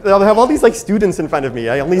 I'll have all these like students in front of me.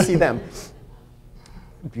 I only see them.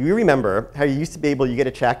 Do you remember how you used to be able, you get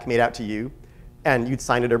a check made out to you, and you'd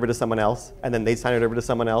sign it over to someone else, and then they'd sign it over to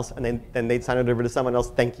someone else, and then they'd sign it over to someone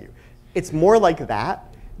else, thank you. It's more like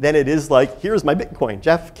that than it is like, here's my Bitcoin,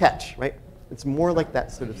 Jeff, catch, right? It's more like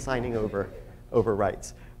that sort of signing over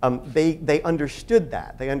rights. They understood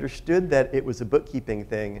that. They understood that it was a bookkeeping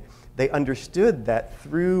thing. They understood that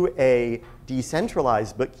through a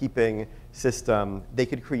decentralized bookkeeping system, they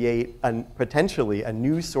could create potentially a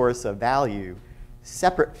new source of value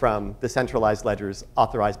separate from the centralized ledgers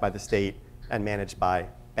authorized by the state and managed by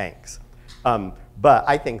banks. But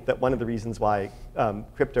I think that one of the reasons why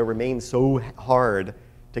crypto remains so hard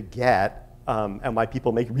to get and why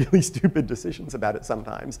people make really stupid decisions about it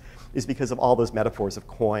sometimes is because of all those metaphors of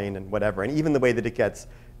coin and whatever. And even the way that it gets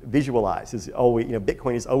visualized is always,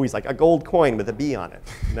 Bitcoin is always like a gold coin with a B on it.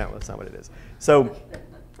 No, that's not what it is. So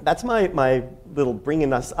that's my little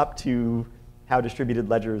bringing us up to how distributed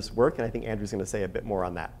ledgers work. And I think Andrew's going to say a bit more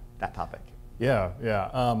on that topic. Yeah.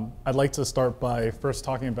 I'd like to start by first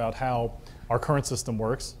talking about how our current system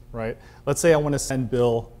works, right? Let's say I want to send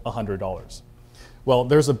Bill $100. Well,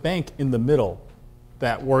 there's a bank in the middle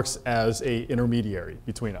that works as an intermediary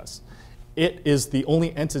between us. It is the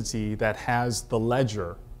only entity that has the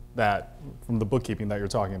ledger that, from the bookkeeping that you're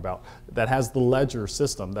talking about, that has the ledger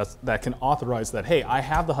system that can authorize that, hey, I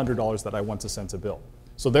have the $100 that I want to send to Bill.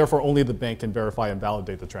 So therefore, only the bank can verify and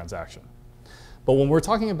validate the transaction. But when we're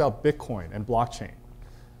talking about Bitcoin and blockchain,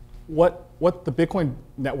 what the Bitcoin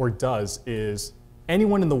network does is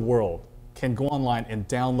anyone in the world can go online and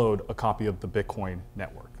download a copy of the Bitcoin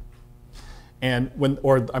network,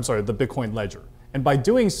 the Bitcoin ledger. And by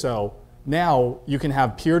doing so, now you can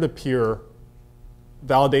have peer-to-peer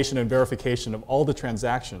validation and verification of all the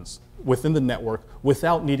transactions within the network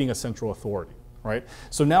without needing a central authority, right?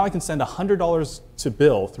 So now I can send $100 to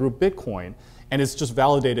Bill through Bitcoin, and it's just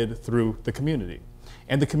validated through the community.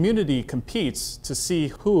 And the community competes to see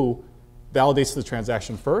who validates the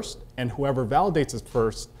transaction first, and whoever validates it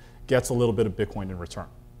first gets a little bit of Bitcoin in return,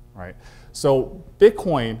 right? So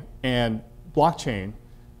Bitcoin and blockchain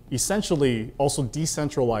essentially also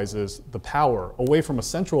decentralizes the power away from a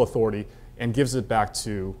central authority and gives it back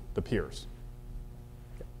to the peers.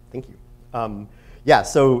 Thank you. Yeah,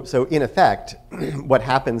 so in effect, what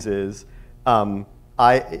happens is,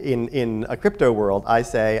 in a crypto world, I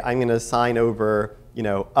say, I'm going to sign over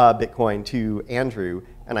a Bitcoin to Andrew,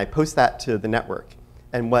 and I post that to the network.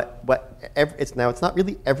 And it's not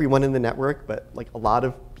really everyone in the network, but like a lot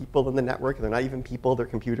of people in the network. They're not even people, they're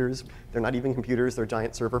computers. They're not even computers, they're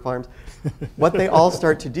giant server farms. What they all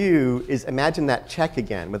start to do is imagine that check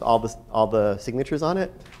again with all the signatures on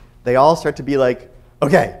it. They all start to be like,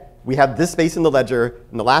 okay, we have this space in the ledger,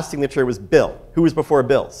 and the last signature was Bill. Who was before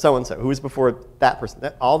Bill? So-and-so. Who was before that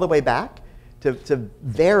person? All the way back to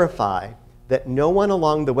verify that no one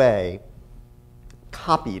along the way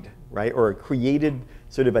copied, right, or created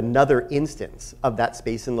sort of another instance of that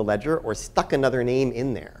space in the ledger or stuck another name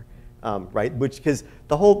in there, right? Because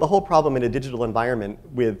the whole problem in a digital environment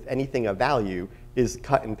with anything of value is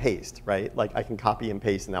cut and paste, right? Like I can copy and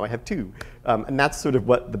paste, and now I have two. And that's sort of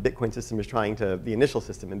what the Bitcoin system is trying to, the initial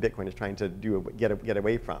system in Bitcoin is trying to get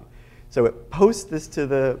away from. So it posts this to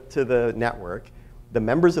the network. The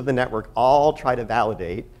members of the network all try to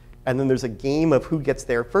validate, and then there's a game of who gets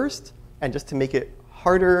there first. And just to make it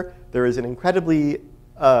harder, there is an incredibly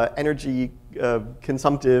energy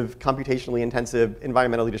consumptive, computationally intensive,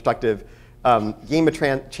 environmentally destructive game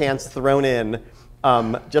of chance thrown in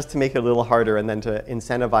just to make it a little harder and then to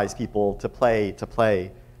incentivize people to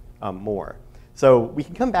play more. So we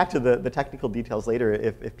can come back to the technical details later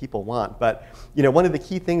if people want. But one of the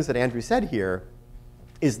key things that Andrew said here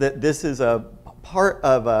is that this is a part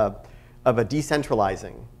of a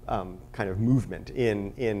decentralizing kind of movement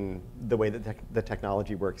in the way that the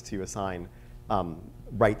technology works to assign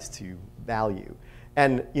rights to value.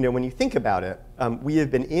 And when you think about it, we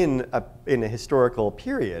have been in a historical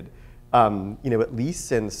period, at least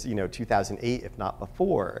since 2008, if not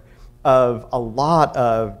before, of a lot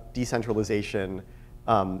of decentralization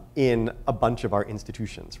in a bunch of our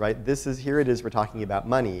institutions, right? Here it is, we're talking about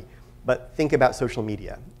money, but think about social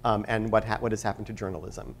media and what has happened to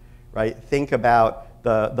journalism, right? Think about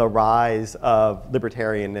the rise of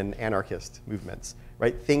libertarian and anarchist movements,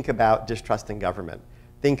 right? Think about distrust in government.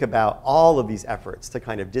 Think about all of these efforts to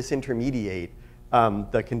kind of disintermediate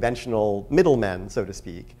the conventional middlemen, so to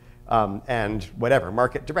speak, and whatever,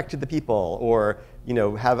 market direct to the people, or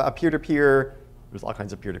have a peer-to-peer. There's all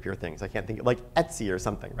kinds of peer-to-peer things. I can't think, like Etsy or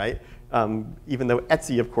something, right? Even though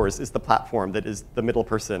Etsy, of course, is the platform that is the middle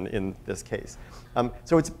person in this case.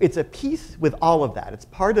 So it's a piece with all of that. It's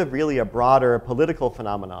part of really a broader political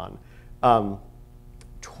phenomenon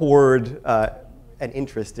toward an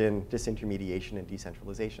interest in disintermediation and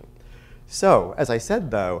decentralization. So, as I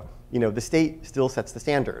said, though, the state still sets the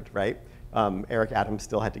standard, right? Eric Adams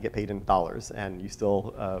still had to get paid in dollars, and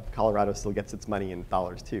Colorado still gets its money in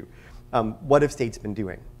dollars too. What have states been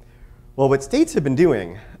doing? Well, what states have been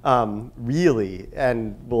doing, really,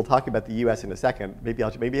 and we'll talk about the U.S. in a second. Maybe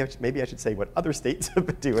I should say what other states have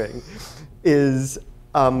been doing, is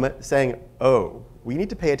saying, oh, we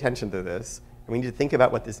need to pay attention to this. We need to think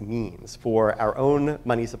about what this means for our own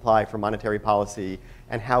money supply, for monetary policy,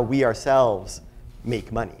 and how we ourselves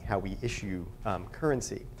make money, how we issue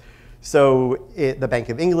currency. So the Bank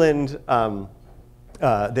of England, the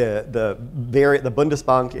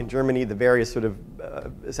Bundesbank in Germany, the various sort of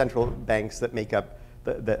central banks that make up,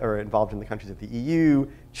 that are involved in the countries of the EU,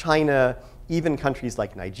 China, even countries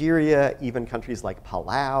like Nigeria, even countries like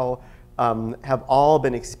Palau, have all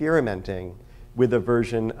been experimenting with a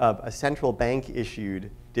version of a central bank-issued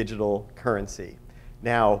digital currency.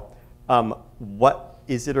 Now, what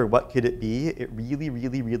is it or what could it be? It really,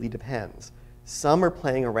 really, really depends. Some are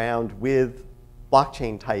playing around with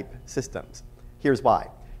blockchain-type systems. Here's why.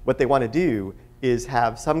 What they want to do is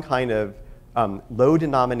have some kind of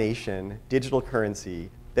low-denomination digital currency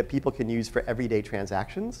that people can use for everyday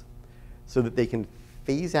transactions so that they can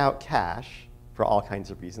phase out cash for all kinds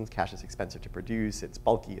of reasons. Cash is expensive to produce, it's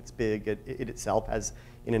bulky, it's big, it itself has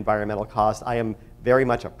an environmental cost. I am very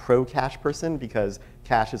much a pro-cash person because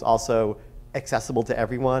cash is also accessible to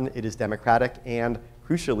everyone, it is democratic, and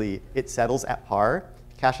crucially, it settles at par.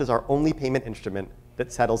 Cash is our only payment instrument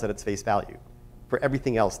that settles at its face value. For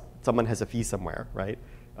everything else, someone has a fee somewhere, right?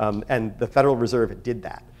 And the Federal Reserve did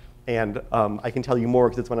that. And I can tell you more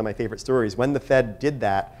because it's one of my favorite stories. When the Fed did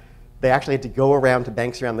that, they actually had to go around to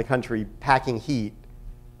banks around the country packing heat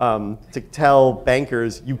to tell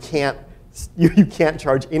bankers you can't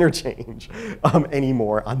charge interchange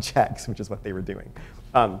anymore on checks, which is what they were doing.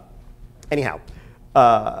 Anyhow,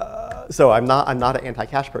 so I'm not an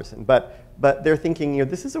anti-cash person, but they're thinking,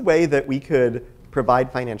 this is a way that we could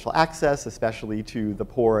provide financial access, especially to the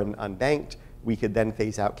poor and unbanked. We could then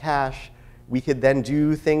phase out cash. We could then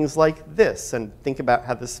do things like this, and think about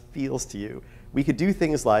how this feels to you. We could do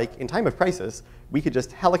things like, in time of crisis, we could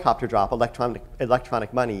just helicopter drop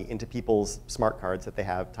electronic money into people's smart cards that they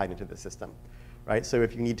have tied into the system, right? So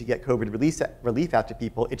if you need to get COVID relief out to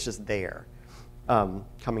people, it's just there,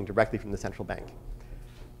 coming directly from the central bank.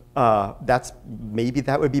 Maybe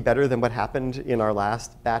that would be better than what happened in our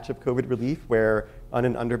last batch of COVID relief, where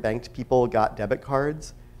underbanked people got debit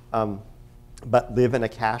cards, but live in a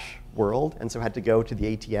cash world, and so had to go to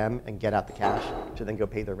the ATM and get out the cash to then go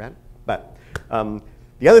pay their rent. But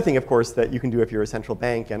The other thing, of course, that you can do if you're a central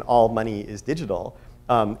bank and all money is digital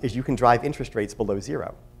is you can drive interest rates below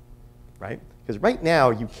zero, right? Because right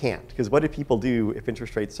now you can't. Because what do people do if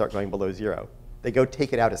interest rates start going below zero? They go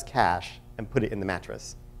take it out as cash and put it in the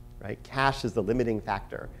mattress, right? Cash is the limiting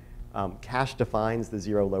factor. Cash defines the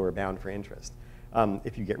zero lower bound for interest.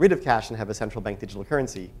 If you get rid of cash and have a central bank digital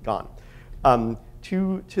currency, gone.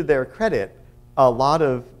 To their credit, a lot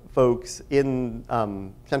of folks in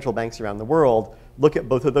central banks around the world look at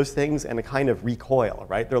both of those things and a kind of recoil,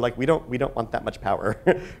 right? They're like, we don't want that much power.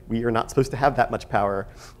 We are not supposed to have that much power.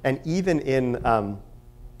 And even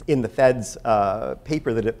in the Fed's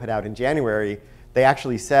paper that it put out in January, they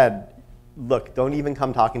actually said, look, don't even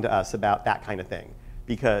come talking to us about that kind of thing.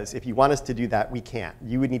 Because if you want us to do that, we can't.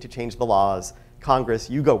 You would need to change the laws. Congress,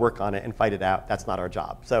 you go work on it and fight it out. That's not our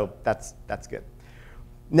job. So that's good.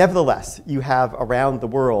 Nevertheless, you have around the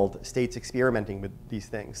world states experimenting with these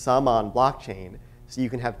things, some on blockchain, so you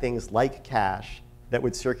can have things like cash that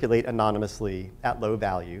would circulate anonymously at low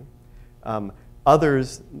value.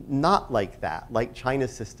 Others not like that, like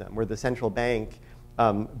China's system, where the central bank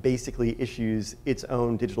basically issues its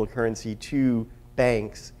own digital currency to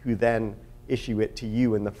banks who then issue it to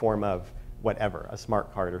you in the form of whatever, a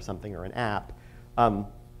smart card or something or an app.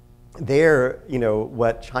 There,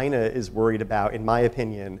 what China is worried about, in my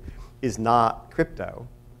opinion, is not crypto.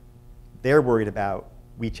 They're worried about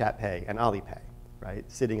WeChat Pay and Alipay, right?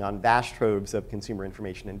 Sitting on vast troves of consumer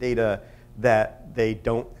information and data that they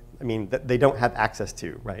don't have access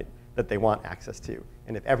to, right? That they want access to.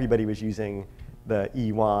 And if everybody was using the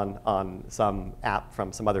e-yuan on some app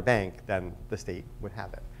from some other bank, then the state would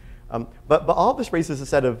have it. But all this raises a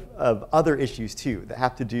set of other issues too that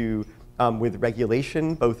have to do with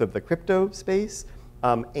regulation, both of the crypto space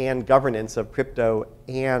and governance of crypto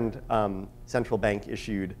and central bank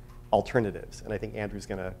issued alternatives. And I think Andrew's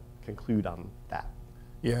going to conclude on that.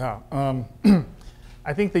 Yeah.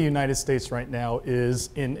 I think the United States right now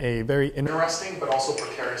is in a very interesting but also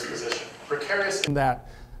precarious position. Precarious in that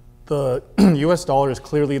the US dollar is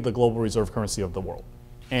clearly the global reserve currency of the world.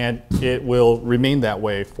 And it will remain that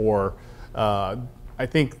way for, I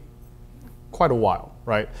think, quite a while,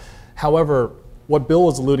 right? However, what Bill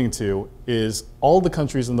was alluding to is all the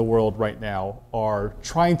countries in the world right now are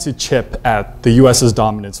trying to chip at the US's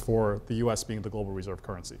dominance for the US being the global reserve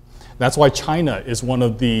currency. That's why China is one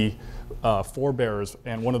of the forebearers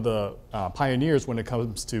and one of the pioneers when it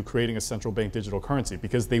comes to creating a central bank digital currency,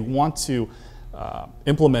 because they want to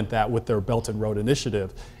implement that with their Belt and Road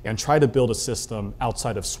Initiative and try to build a system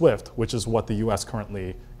outside of SWIFT, which is what the US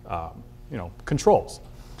currently controls.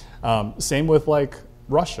 Same with like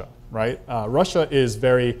Russia, right? Russia is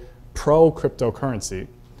very pro-cryptocurrency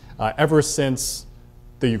ever since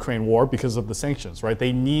the Ukraine war because of the sanctions, right?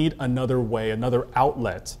 They need another way, another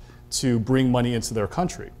outlet to bring money into their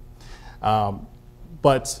country.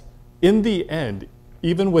 But in the end,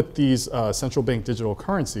 even with these central bank digital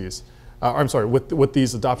currencies, with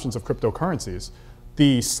these adoptions of cryptocurrencies,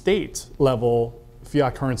 the state level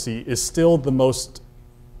fiat currency is still the most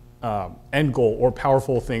end goal or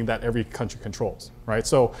powerful thing that every country controls, right?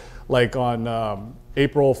 So like on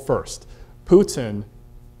April 1st, Putin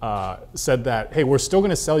said that, hey, we're still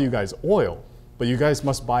gonna sell you guys oil, but you guys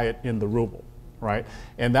must buy it in the ruble, right?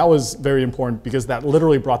 And that was very important because that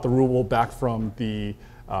literally brought the ruble back from the,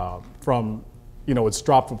 it's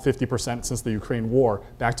dropped from 50% since the Ukraine war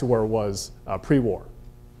back to where it was pre-war.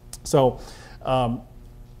 So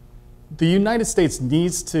the United States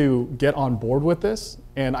needs to get on board with this.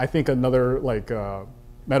 And I think another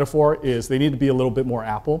metaphor is they need to be a little bit more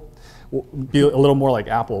Apple, be a little more like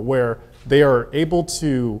Apple, where they are able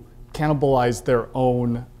to cannibalize their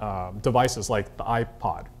own devices like the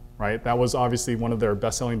iPod, right? That was obviously one of their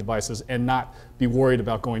best-selling devices and not be worried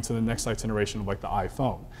about going to the next generation of like the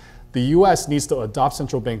iPhone. The US needs to adopt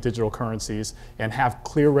central bank digital currencies and have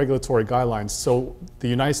clear regulatory guidelines so the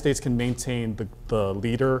United States can maintain the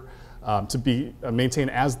leader, maintain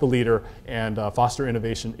as the leader and foster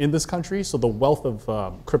innovation in this country so the wealth of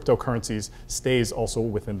cryptocurrencies stays also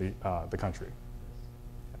within the country.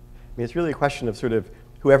 I mean, it's really a question of sort of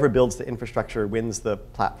whoever builds the infrastructure wins the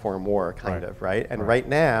platform war, kind of, right? And right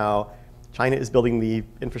now, China is building the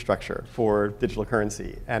infrastructure for digital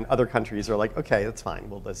currency, and other countries are like, okay, that's fine.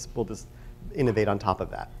 We'll just innovate on top of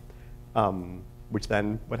that. Which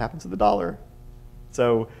then, what happens to the dollar?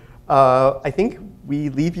 So I think we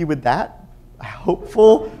leave you with that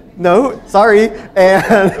hopeful note. Sorry,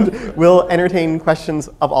 and we'll entertain questions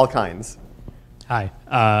of all kinds. Hi,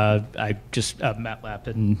 I just Matt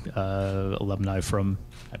Lappin, alumni from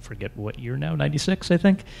I forget what year now, 96, I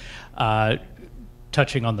think.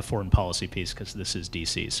 Touching on the foreign policy piece, because this is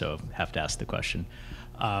DC, so I have to ask the question.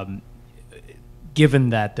 Given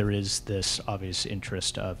that there is this obvious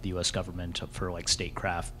interest of the U.S. government for like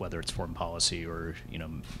statecraft, whether it's foreign policy or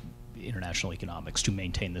international economics, to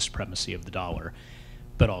maintain the supremacy of the dollar,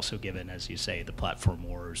 but also given, as you say, the platform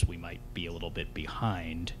wars, we might be a little bit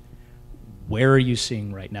behind. Where are you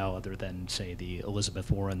seeing right now, other than say the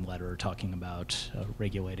Elizabeth Warren letter talking about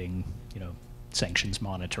regulating, sanctions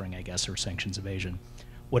monitoring, I guess, or sanctions evasion?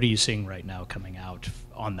 What are you seeing right now coming out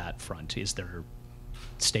on that front? Is there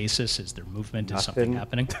stasis? Is there movement? Is something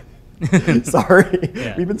happening? Sorry.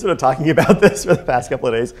 Yeah. We've been sort of talking about this for the past couple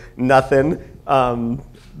of days. Nothing.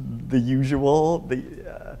 The usual.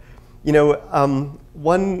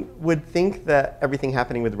 One would think that everything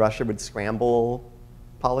happening with Russia would scramble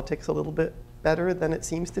politics a little bit better than it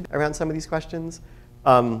seems to be around some of these questions.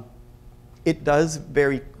 It does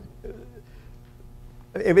very.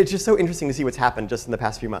 It's just so interesting to see what's happened just in the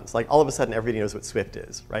past few months. Like, all of a sudden, everybody knows what SWIFT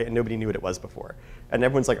is, right? And nobody knew what it was before. And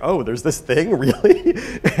everyone's like, oh, there's this thing, really?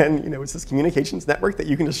 And, it's this communications network that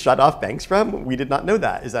you can just shut off banks from? We did not know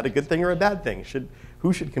that. Is that a good thing or a bad thing?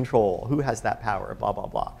 Who should control? Who has that power? Blah, blah,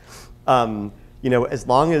 blah. As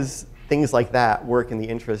long as things like that work in the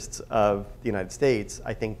interests of the United States,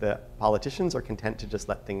 I think that politicians are content to just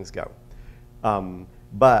let things go. I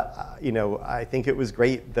think it was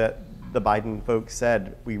great that the Biden folks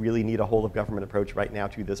said, we really need a whole of government approach right now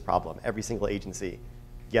to this problem. Every single agency,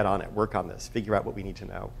 get on it, work on this, figure out what we need to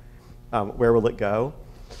know. Where will it go?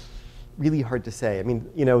 Really hard to say. I mean,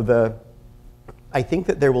 I think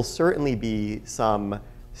that there will certainly be some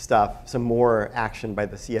more action by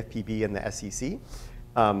the CFPB and the SEC.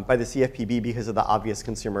 By the CFPB because of the obvious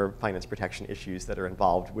consumer finance protection issues that are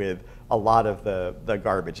involved with a lot of the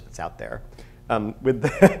garbage that's out there. With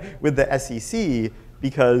the SEC,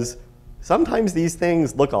 because sometimes these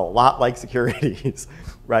things look a lot like securities,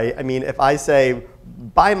 right? I mean, if I say,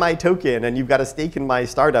 buy my token and you've got a stake in my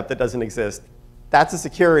startup that doesn't exist, that's a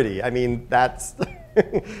security. I mean, that's,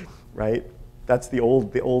 right? That's the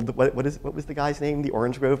old what was the guy's name? The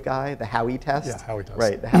Orange Grove guy? The Howey test? Yeah, Howey test.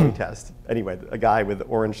 Right, the Howey test. Anyway, a guy with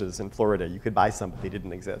oranges in Florida. You could buy some, but they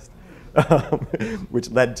didn't exist.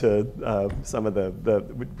 Which led to some of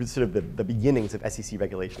the beginnings of SEC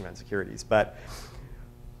regulation around securities. But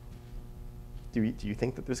do you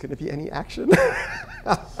think that there's going to be any action?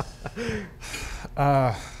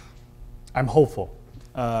 I'm hopeful,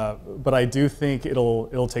 but I do think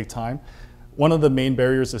it'll take time. One of the main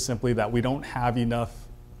barriers is simply that we don't have enough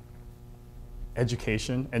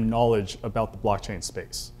education and knowledge about the blockchain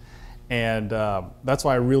space. And that's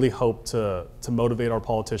why I really hope to motivate our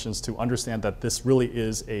politicians to understand that this really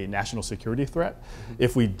is a national security threat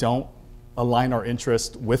if we don't align our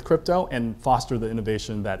interest with crypto and foster the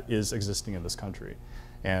innovation that is existing in this country.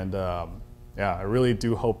 And yeah, I really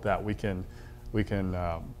do hope that we can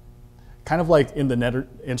kind of like in the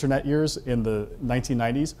internet years in the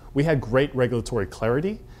 1990s, we had great regulatory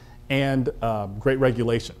clarity and great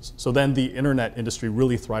regulations. So then the internet industry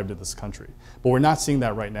really thrived in this country. But we're not seeing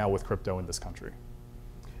that right now with crypto in this country.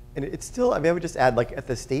 And it's still, I mean, I would just add, like at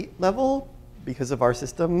the state level, because of our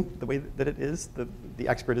system, the way that it is, the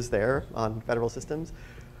expert is there on federal systems,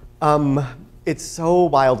 it's so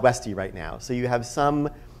Wild Westy right now. So you have some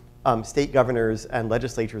state governors and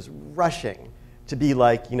legislatures rushing to be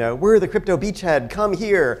like, we're the crypto beachhead, come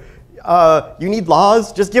here. You need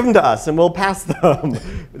laws, just give them to us and we'll pass them.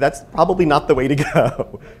 That's probably not the way to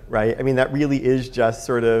go, right? I mean, that really is just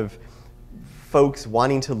sort of folks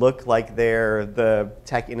wanting to look like they're the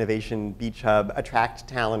tech innovation beach hub, attract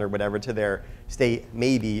talent or whatever to their state,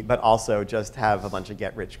 maybe, but also just have a bunch of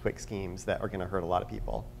get-rich-quick schemes that are going to hurt a lot of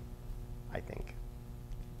people, I think.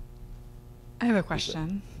 I have a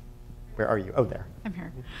question. Where are you? Oh, there. I'm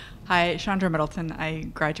here. Hi, Chandra Middleton. I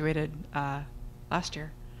graduated last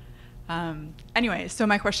year. Anyway, so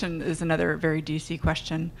my question is another very DC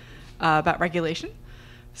question about regulation.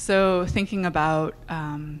 So thinking about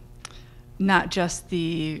not just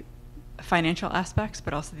the financial aspects,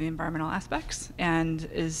 but also the environmental aspects, and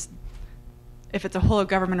if it's a whole of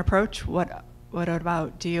government approach, what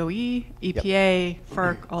about DOE, EPA,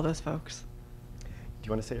 FERC, all those folks? Do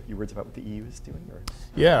you want to say a few words about what the EU is doing? Or?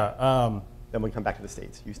 Yeah. Then we come back to the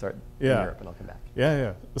States. You start in Yeah. Europe and I'll come back.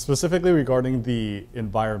 Yeah. Specifically regarding the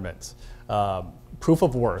environment, proof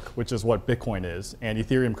of work, which is what Bitcoin is, and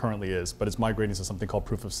Ethereum currently is, but it's migrating to something called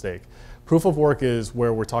proof of stake. Proof of work is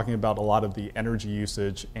where we're talking about a lot of the energy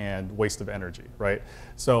usage and waste of energy, right?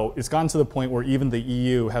 So it's gotten to the point where even the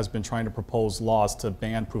EU has been trying to propose laws to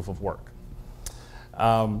ban proof of work.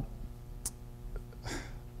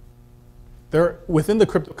 Within the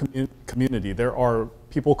crypto community, there are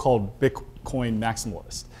people called Bitcoin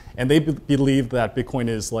maximalists, and they believe that Bitcoin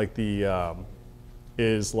is like the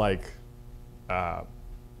is like a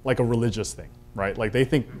religious thing, right? Like they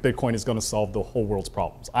think Bitcoin is going to solve the whole world's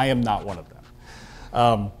problems. I am not one of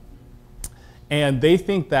them. And they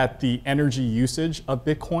think that the energy usage of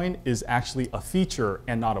Bitcoin is actually a feature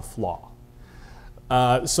and not a flaw.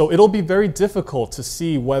 So it'll be very difficult to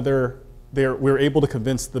see whether we're able to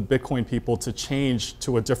convince the Bitcoin people to change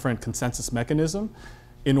to a different consensus mechanism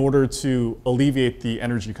in order to alleviate the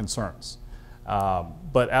energy concerns.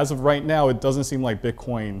 But as of right now, it doesn't seem like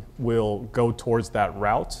Bitcoin will go towards that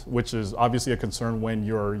route, which is obviously a concern when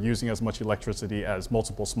you're using as much electricity as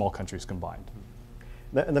multiple small countries combined.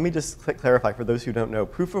 Let me just clarify for those who don't know.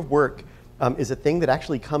 Proof of work is a thing that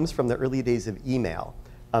actually comes from the early days of email.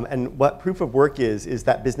 And what proof of work is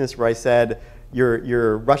that business where I said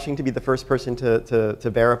you're rushing to be the first person to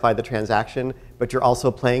verify the transaction, but you're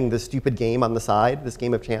also playing this stupid game on the side, this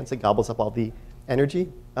game of chance that gobbles up all the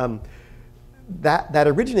energy. That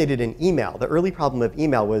originated in email. The early problem of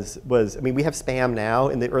email was, I mean, we have spam now.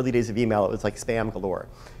 In the early days of email, it was like spam galore.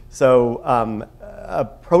 So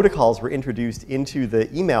protocols were introduced into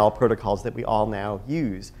the email protocols that we all now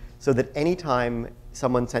use, so that anytime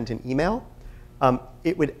someone sent an email,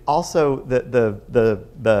 it would also,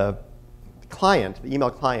 the client, the email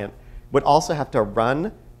client, would also have to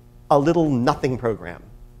run a little nothing program,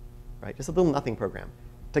 right? Just a little nothing program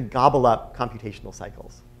to gobble up computational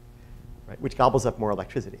cycles, right? Which gobbles up more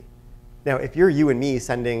electricity. Now, if you're you and me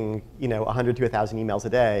sending 100 to 1,000 emails a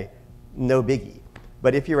day, no biggie.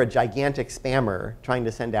 But if you're a gigantic spammer trying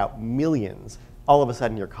to send out millions, all of a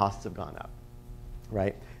sudden your costs have gone up,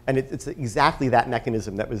 right? And it's exactly that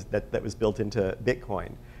mechanism that was built into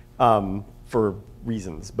Bitcoin for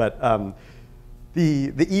reasons. But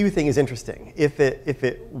the EU thing is interesting. If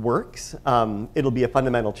it works, it'll be a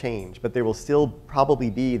fundamental change. But there will still probably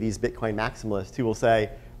be these Bitcoin maximalists who will say,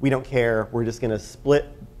 we don't care. We're just going to split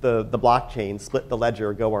the blockchain, split the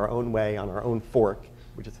ledger, go our own way on our own fork,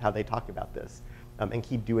 which is how they talk about this, and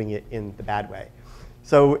keep doing it in the bad way.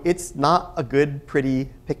 So it's not a good, pretty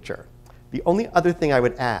picture. The only other thing I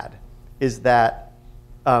would add is that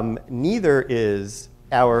neither is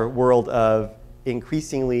our world of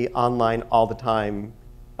increasingly online all the time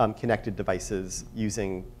connected devices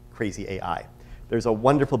using crazy AI. There's a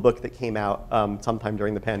wonderful book that came out sometime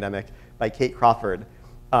during the pandemic by Kate Crawford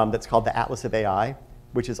that's called The Atlas of AI,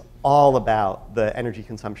 which is all about the energy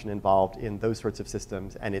consumption involved in those sorts of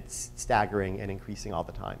systems, and it's staggering and increasing all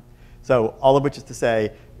the time. So all of which is to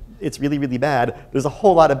say, it's really, really bad. There's a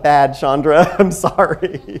whole lot of bad, Chandra. I'm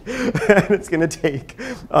sorry. And it's going to take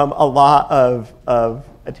a lot of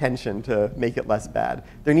attention to make it less bad.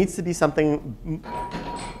 There needs to be something,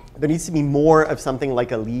 there needs to be more of something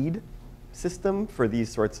like a lead system for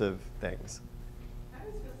these sorts of things. I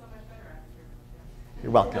just feel so much better after.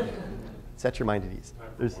 You're welcome. Set your mind at ease.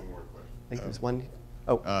 There's One more question. I think there's one.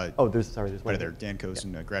 There's one. Right there, Dan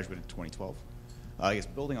Cozen, graduated in 2012. I guess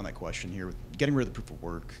building on that question here, with getting rid of the proof of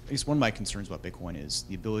work, I guess one of my concerns about Bitcoin is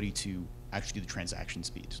the ability to actually do the transaction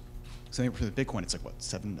speed. So I think for the Bitcoin, it's like, what,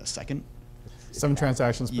 7 a second? 7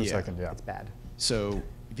 transactions per Yeah. second, yeah. It's bad. So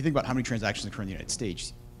if you think about how many transactions occur in the United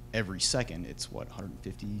States, every second, it's what,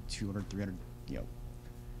 150, 200, 300,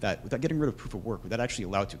 that without getting rid of proof of work, would that actually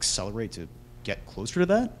allow it to accelerate to get closer to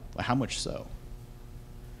that? Like, how much so?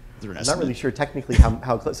 Is there an I'm estimate? not really sure technically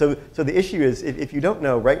how close. So the issue is, if you don't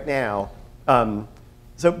know, right now,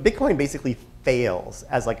 so Bitcoin basically fails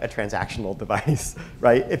as like a transactional device,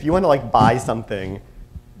 right? If you want to like buy something,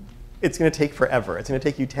 it's going to take forever. It's going to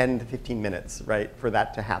take you 10 to 15 minutes, right, for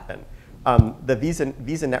that to happen. The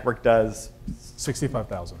Visa network does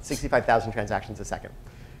 65,000 transactions a second.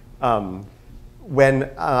 When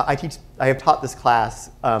I have taught this class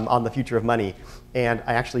on the future of money, and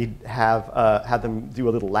I actually have had them do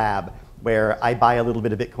a little lab where I buy a little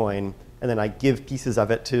bit of Bitcoin, and then I give pieces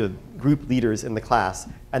of it to group leaders in the class,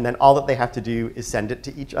 and then all that they have to do is send it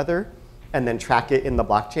to each other, and then track it in the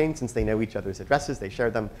blockchain since they know each other's addresses, they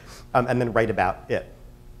share them, and then write about it.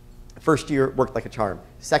 First year worked like a charm.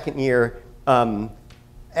 Second year,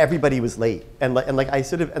 everybody was late, and then I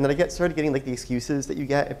started getting like the excuses that you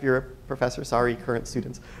get if you're a professor. Sorry, current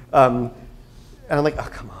students. And I'm like, oh,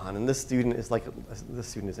 come on. And this student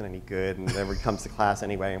isn't any good, and never comes to class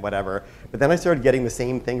anyway, and whatever. But then I started getting the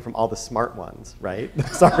same thing from all the smart ones, right?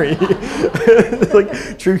 Sorry.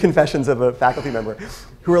 Like true confessions of a faculty member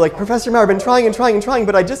who were like, Professor Maurer, I've been trying and trying and trying,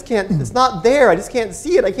 but I just can't, it's not there. I just can't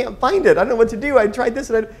see it. I can't find it. I don't know what to do. I tried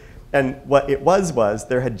this and what it was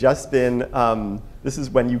there had just been, this is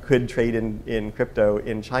when you could trade in crypto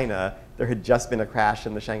in China, there had just been a crash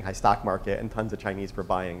in the Shanghai stock market, and tons of Chinese were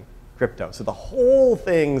buying crypto. So the whole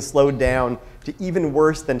thing slowed down to even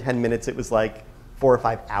worse than 10 minutes. It was like 4 or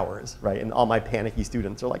 5 hours, right? And all my panicky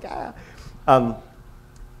students are like, ah.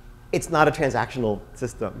 It's not a transactional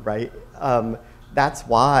system, right? That's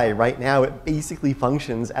why right now it basically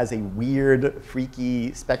functions as a weird,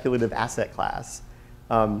 freaky, speculative asset class.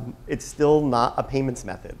 It's still not a payments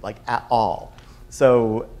method, like at all.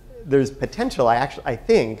 So there's potential, I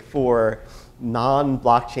think, for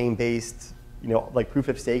non-blockchain based, like proof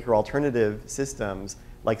of stake or alternative systems,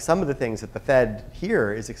 like some of the things that the Fed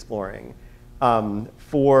here is exploring,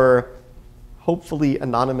 for hopefully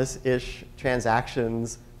anonymous-ish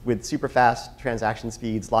transactions with super fast transaction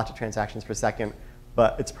speeds, lots of transactions per second,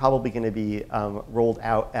 but it's probably going to be rolled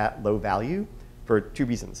out at low value for 2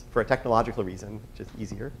 reasons. For a technological reason, which is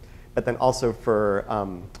easier, but then also for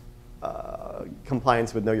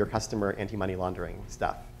compliance with know your customer, anti-money laundering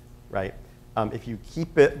stuff, right? If you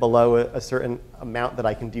keep it below a certain amount that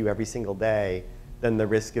I can do every single day, then the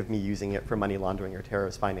risk of me using it for money laundering or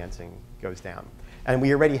terrorist financing goes down. And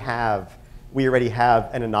we already have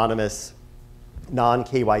an anonymous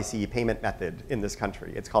non-KYC payment method in this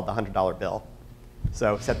country. It's called the $100 bill.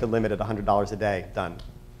 So set the limit at $100 a day, done.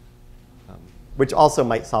 Which also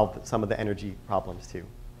might solve some of the energy problems too.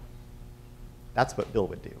 That's what Bill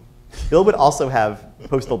would do. Bill would also have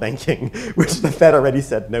postal banking, which the Fed already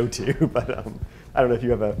said no to. But I don't know if you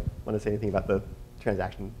want to say anything about the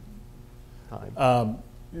transaction time.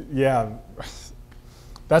 Yeah.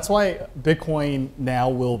 That's why Bitcoin now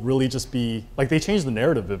will really just be, like they changed the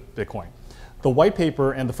narrative of Bitcoin. The white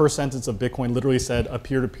paper and the first sentence of Bitcoin literally said a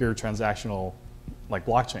peer-to-peer transactional like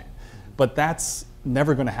blockchain. But that's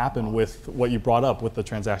never going to happen with what you brought up with the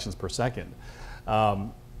transactions per second.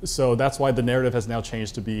 So that's why the narrative has now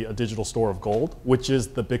changed to be a digital store of gold, which is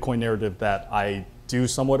the Bitcoin narrative that I do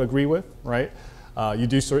somewhat agree with, right? You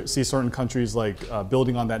do see certain countries like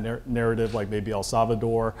building on that narrative, like maybe El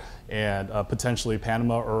Salvador and potentially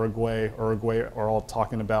Panama, Uruguay are all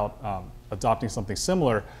talking about adopting something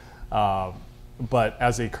similar. But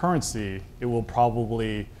as a currency, it will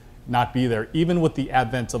probably not be there, even with the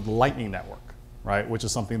advent of the Lightning Network, right? Which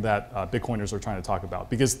is something that Bitcoiners are trying to talk about.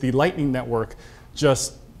 Because the Lightning Network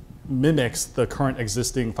just mimics the current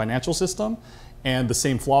existing financial system and the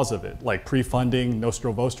same flaws of it, like pre-funding,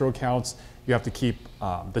 nostro vostro accounts. You have to keep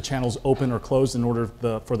the channels open or closed in order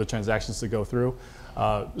for the transactions to go through.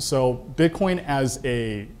 So Bitcoin as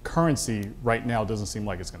a currency right now doesn't seem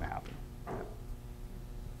like it's going to happen.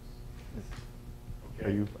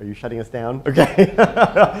 Okay. Are you shutting us down? Okay.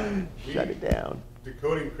 Shut it down.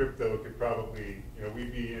 Decoding crypto could probably,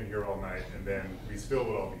 we'd be in here all night and then we still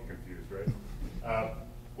would all be confused, right?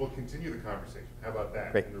 We'll continue the conversation. How about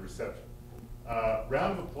that? Great. In the reception.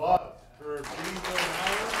 Round of applause for Maurer.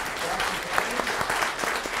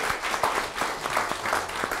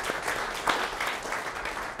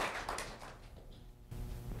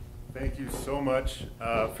 Thank you so much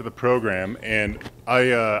for the program. And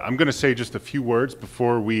I'm going to say just a few words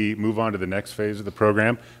before we move on to the next phase of the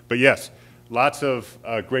program. But yes, lots of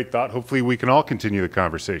great thought. Hopefully we can all continue the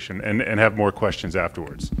conversation and have more questions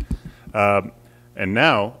afterwards. And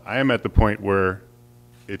now I am at the point where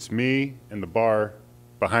it's me and the bar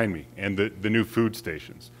behind me and the new food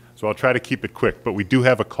stations. So I'll try to keep it quick, but we do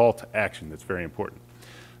have a call to action that's very important.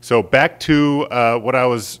 So back to what I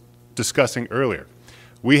was discussing earlier.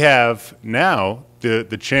 We have now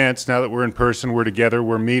the chance, now that we're in person, we're together,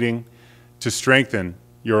 we're meeting to strengthen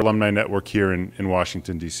your alumni network here in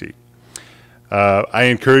Washington, D.C. I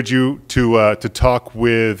encourage you to talk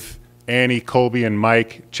with Annie, Colby, and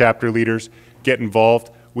Mike, chapter leaders. Get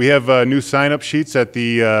involved. We have new sign-up sheets at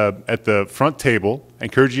the front table. I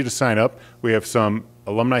encourage you to sign up. We have some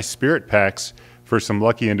alumni spirit packs for some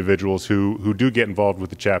lucky individuals who do get involved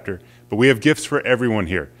with the chapter. But we have gifts for everyone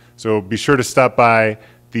here. So be sure to stop by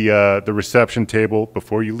the reception table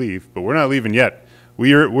before you leave. But we're not leaving yet.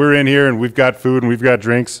 We're in here and we've got food and we've got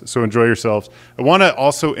drinks, so enjoy yourselves. I want to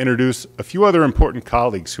also introduce a few other important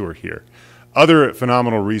colleagues who are here, other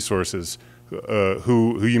phenomenal resources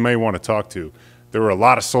who you may want to talk to. There were a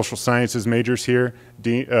lot of social sciences majors here.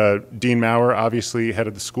 Dean Maurer, obviously head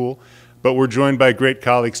of the school. But we're joined by great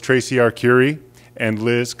colleagues Tracy Arcuri and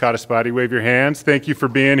Liz Cottaspati. Wave your hands. Thank you for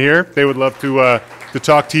being here. They would love to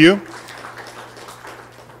talk to you.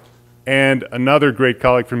 And another great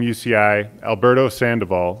colleague from UCI, Alberto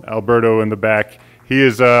Sandoval. Alberto in the back. He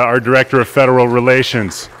is our Director of Federal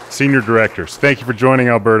Relations, Senior Directors. Thank you for joining,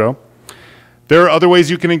 Alberto. There are other ways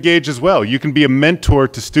you can engage as well. You can be a mentor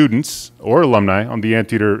to students or alumni on the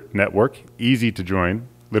Anteater Network. Easy to join,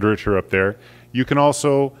 literature up there. You can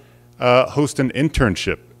also host an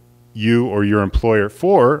internship, you or your employer,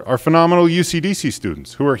 for our phenomenal UCDC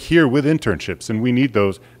students who are here with internships, and we need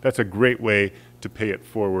those. That's a great way to pay it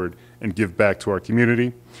forward and give back to our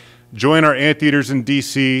community. Join our Anteaters in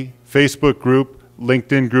DC Facebook group,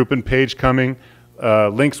 LinkedIn group and page coming.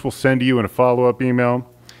 Links will send you in a follow-up email.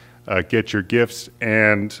 Get your gifts.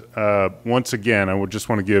 And once again, I would just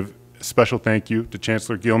want to give a special thank you to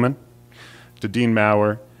Chancellor Gillman, to Dean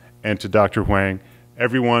Maurer, and to Dr. Hwang.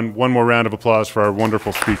 Everyone, one more round of applause for our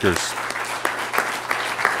wonderful speakers.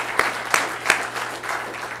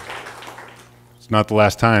 It's not the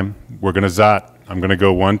last time. We're going to zot. I'm going to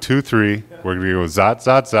go 1, 2, 3. We're going to go zot,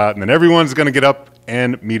 zot, zot, and then everyone's going to get up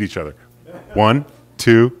and meet each other. 1,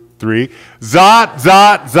 2, 3. Zot,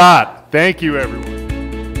 zot, zot. Thank you, everyone.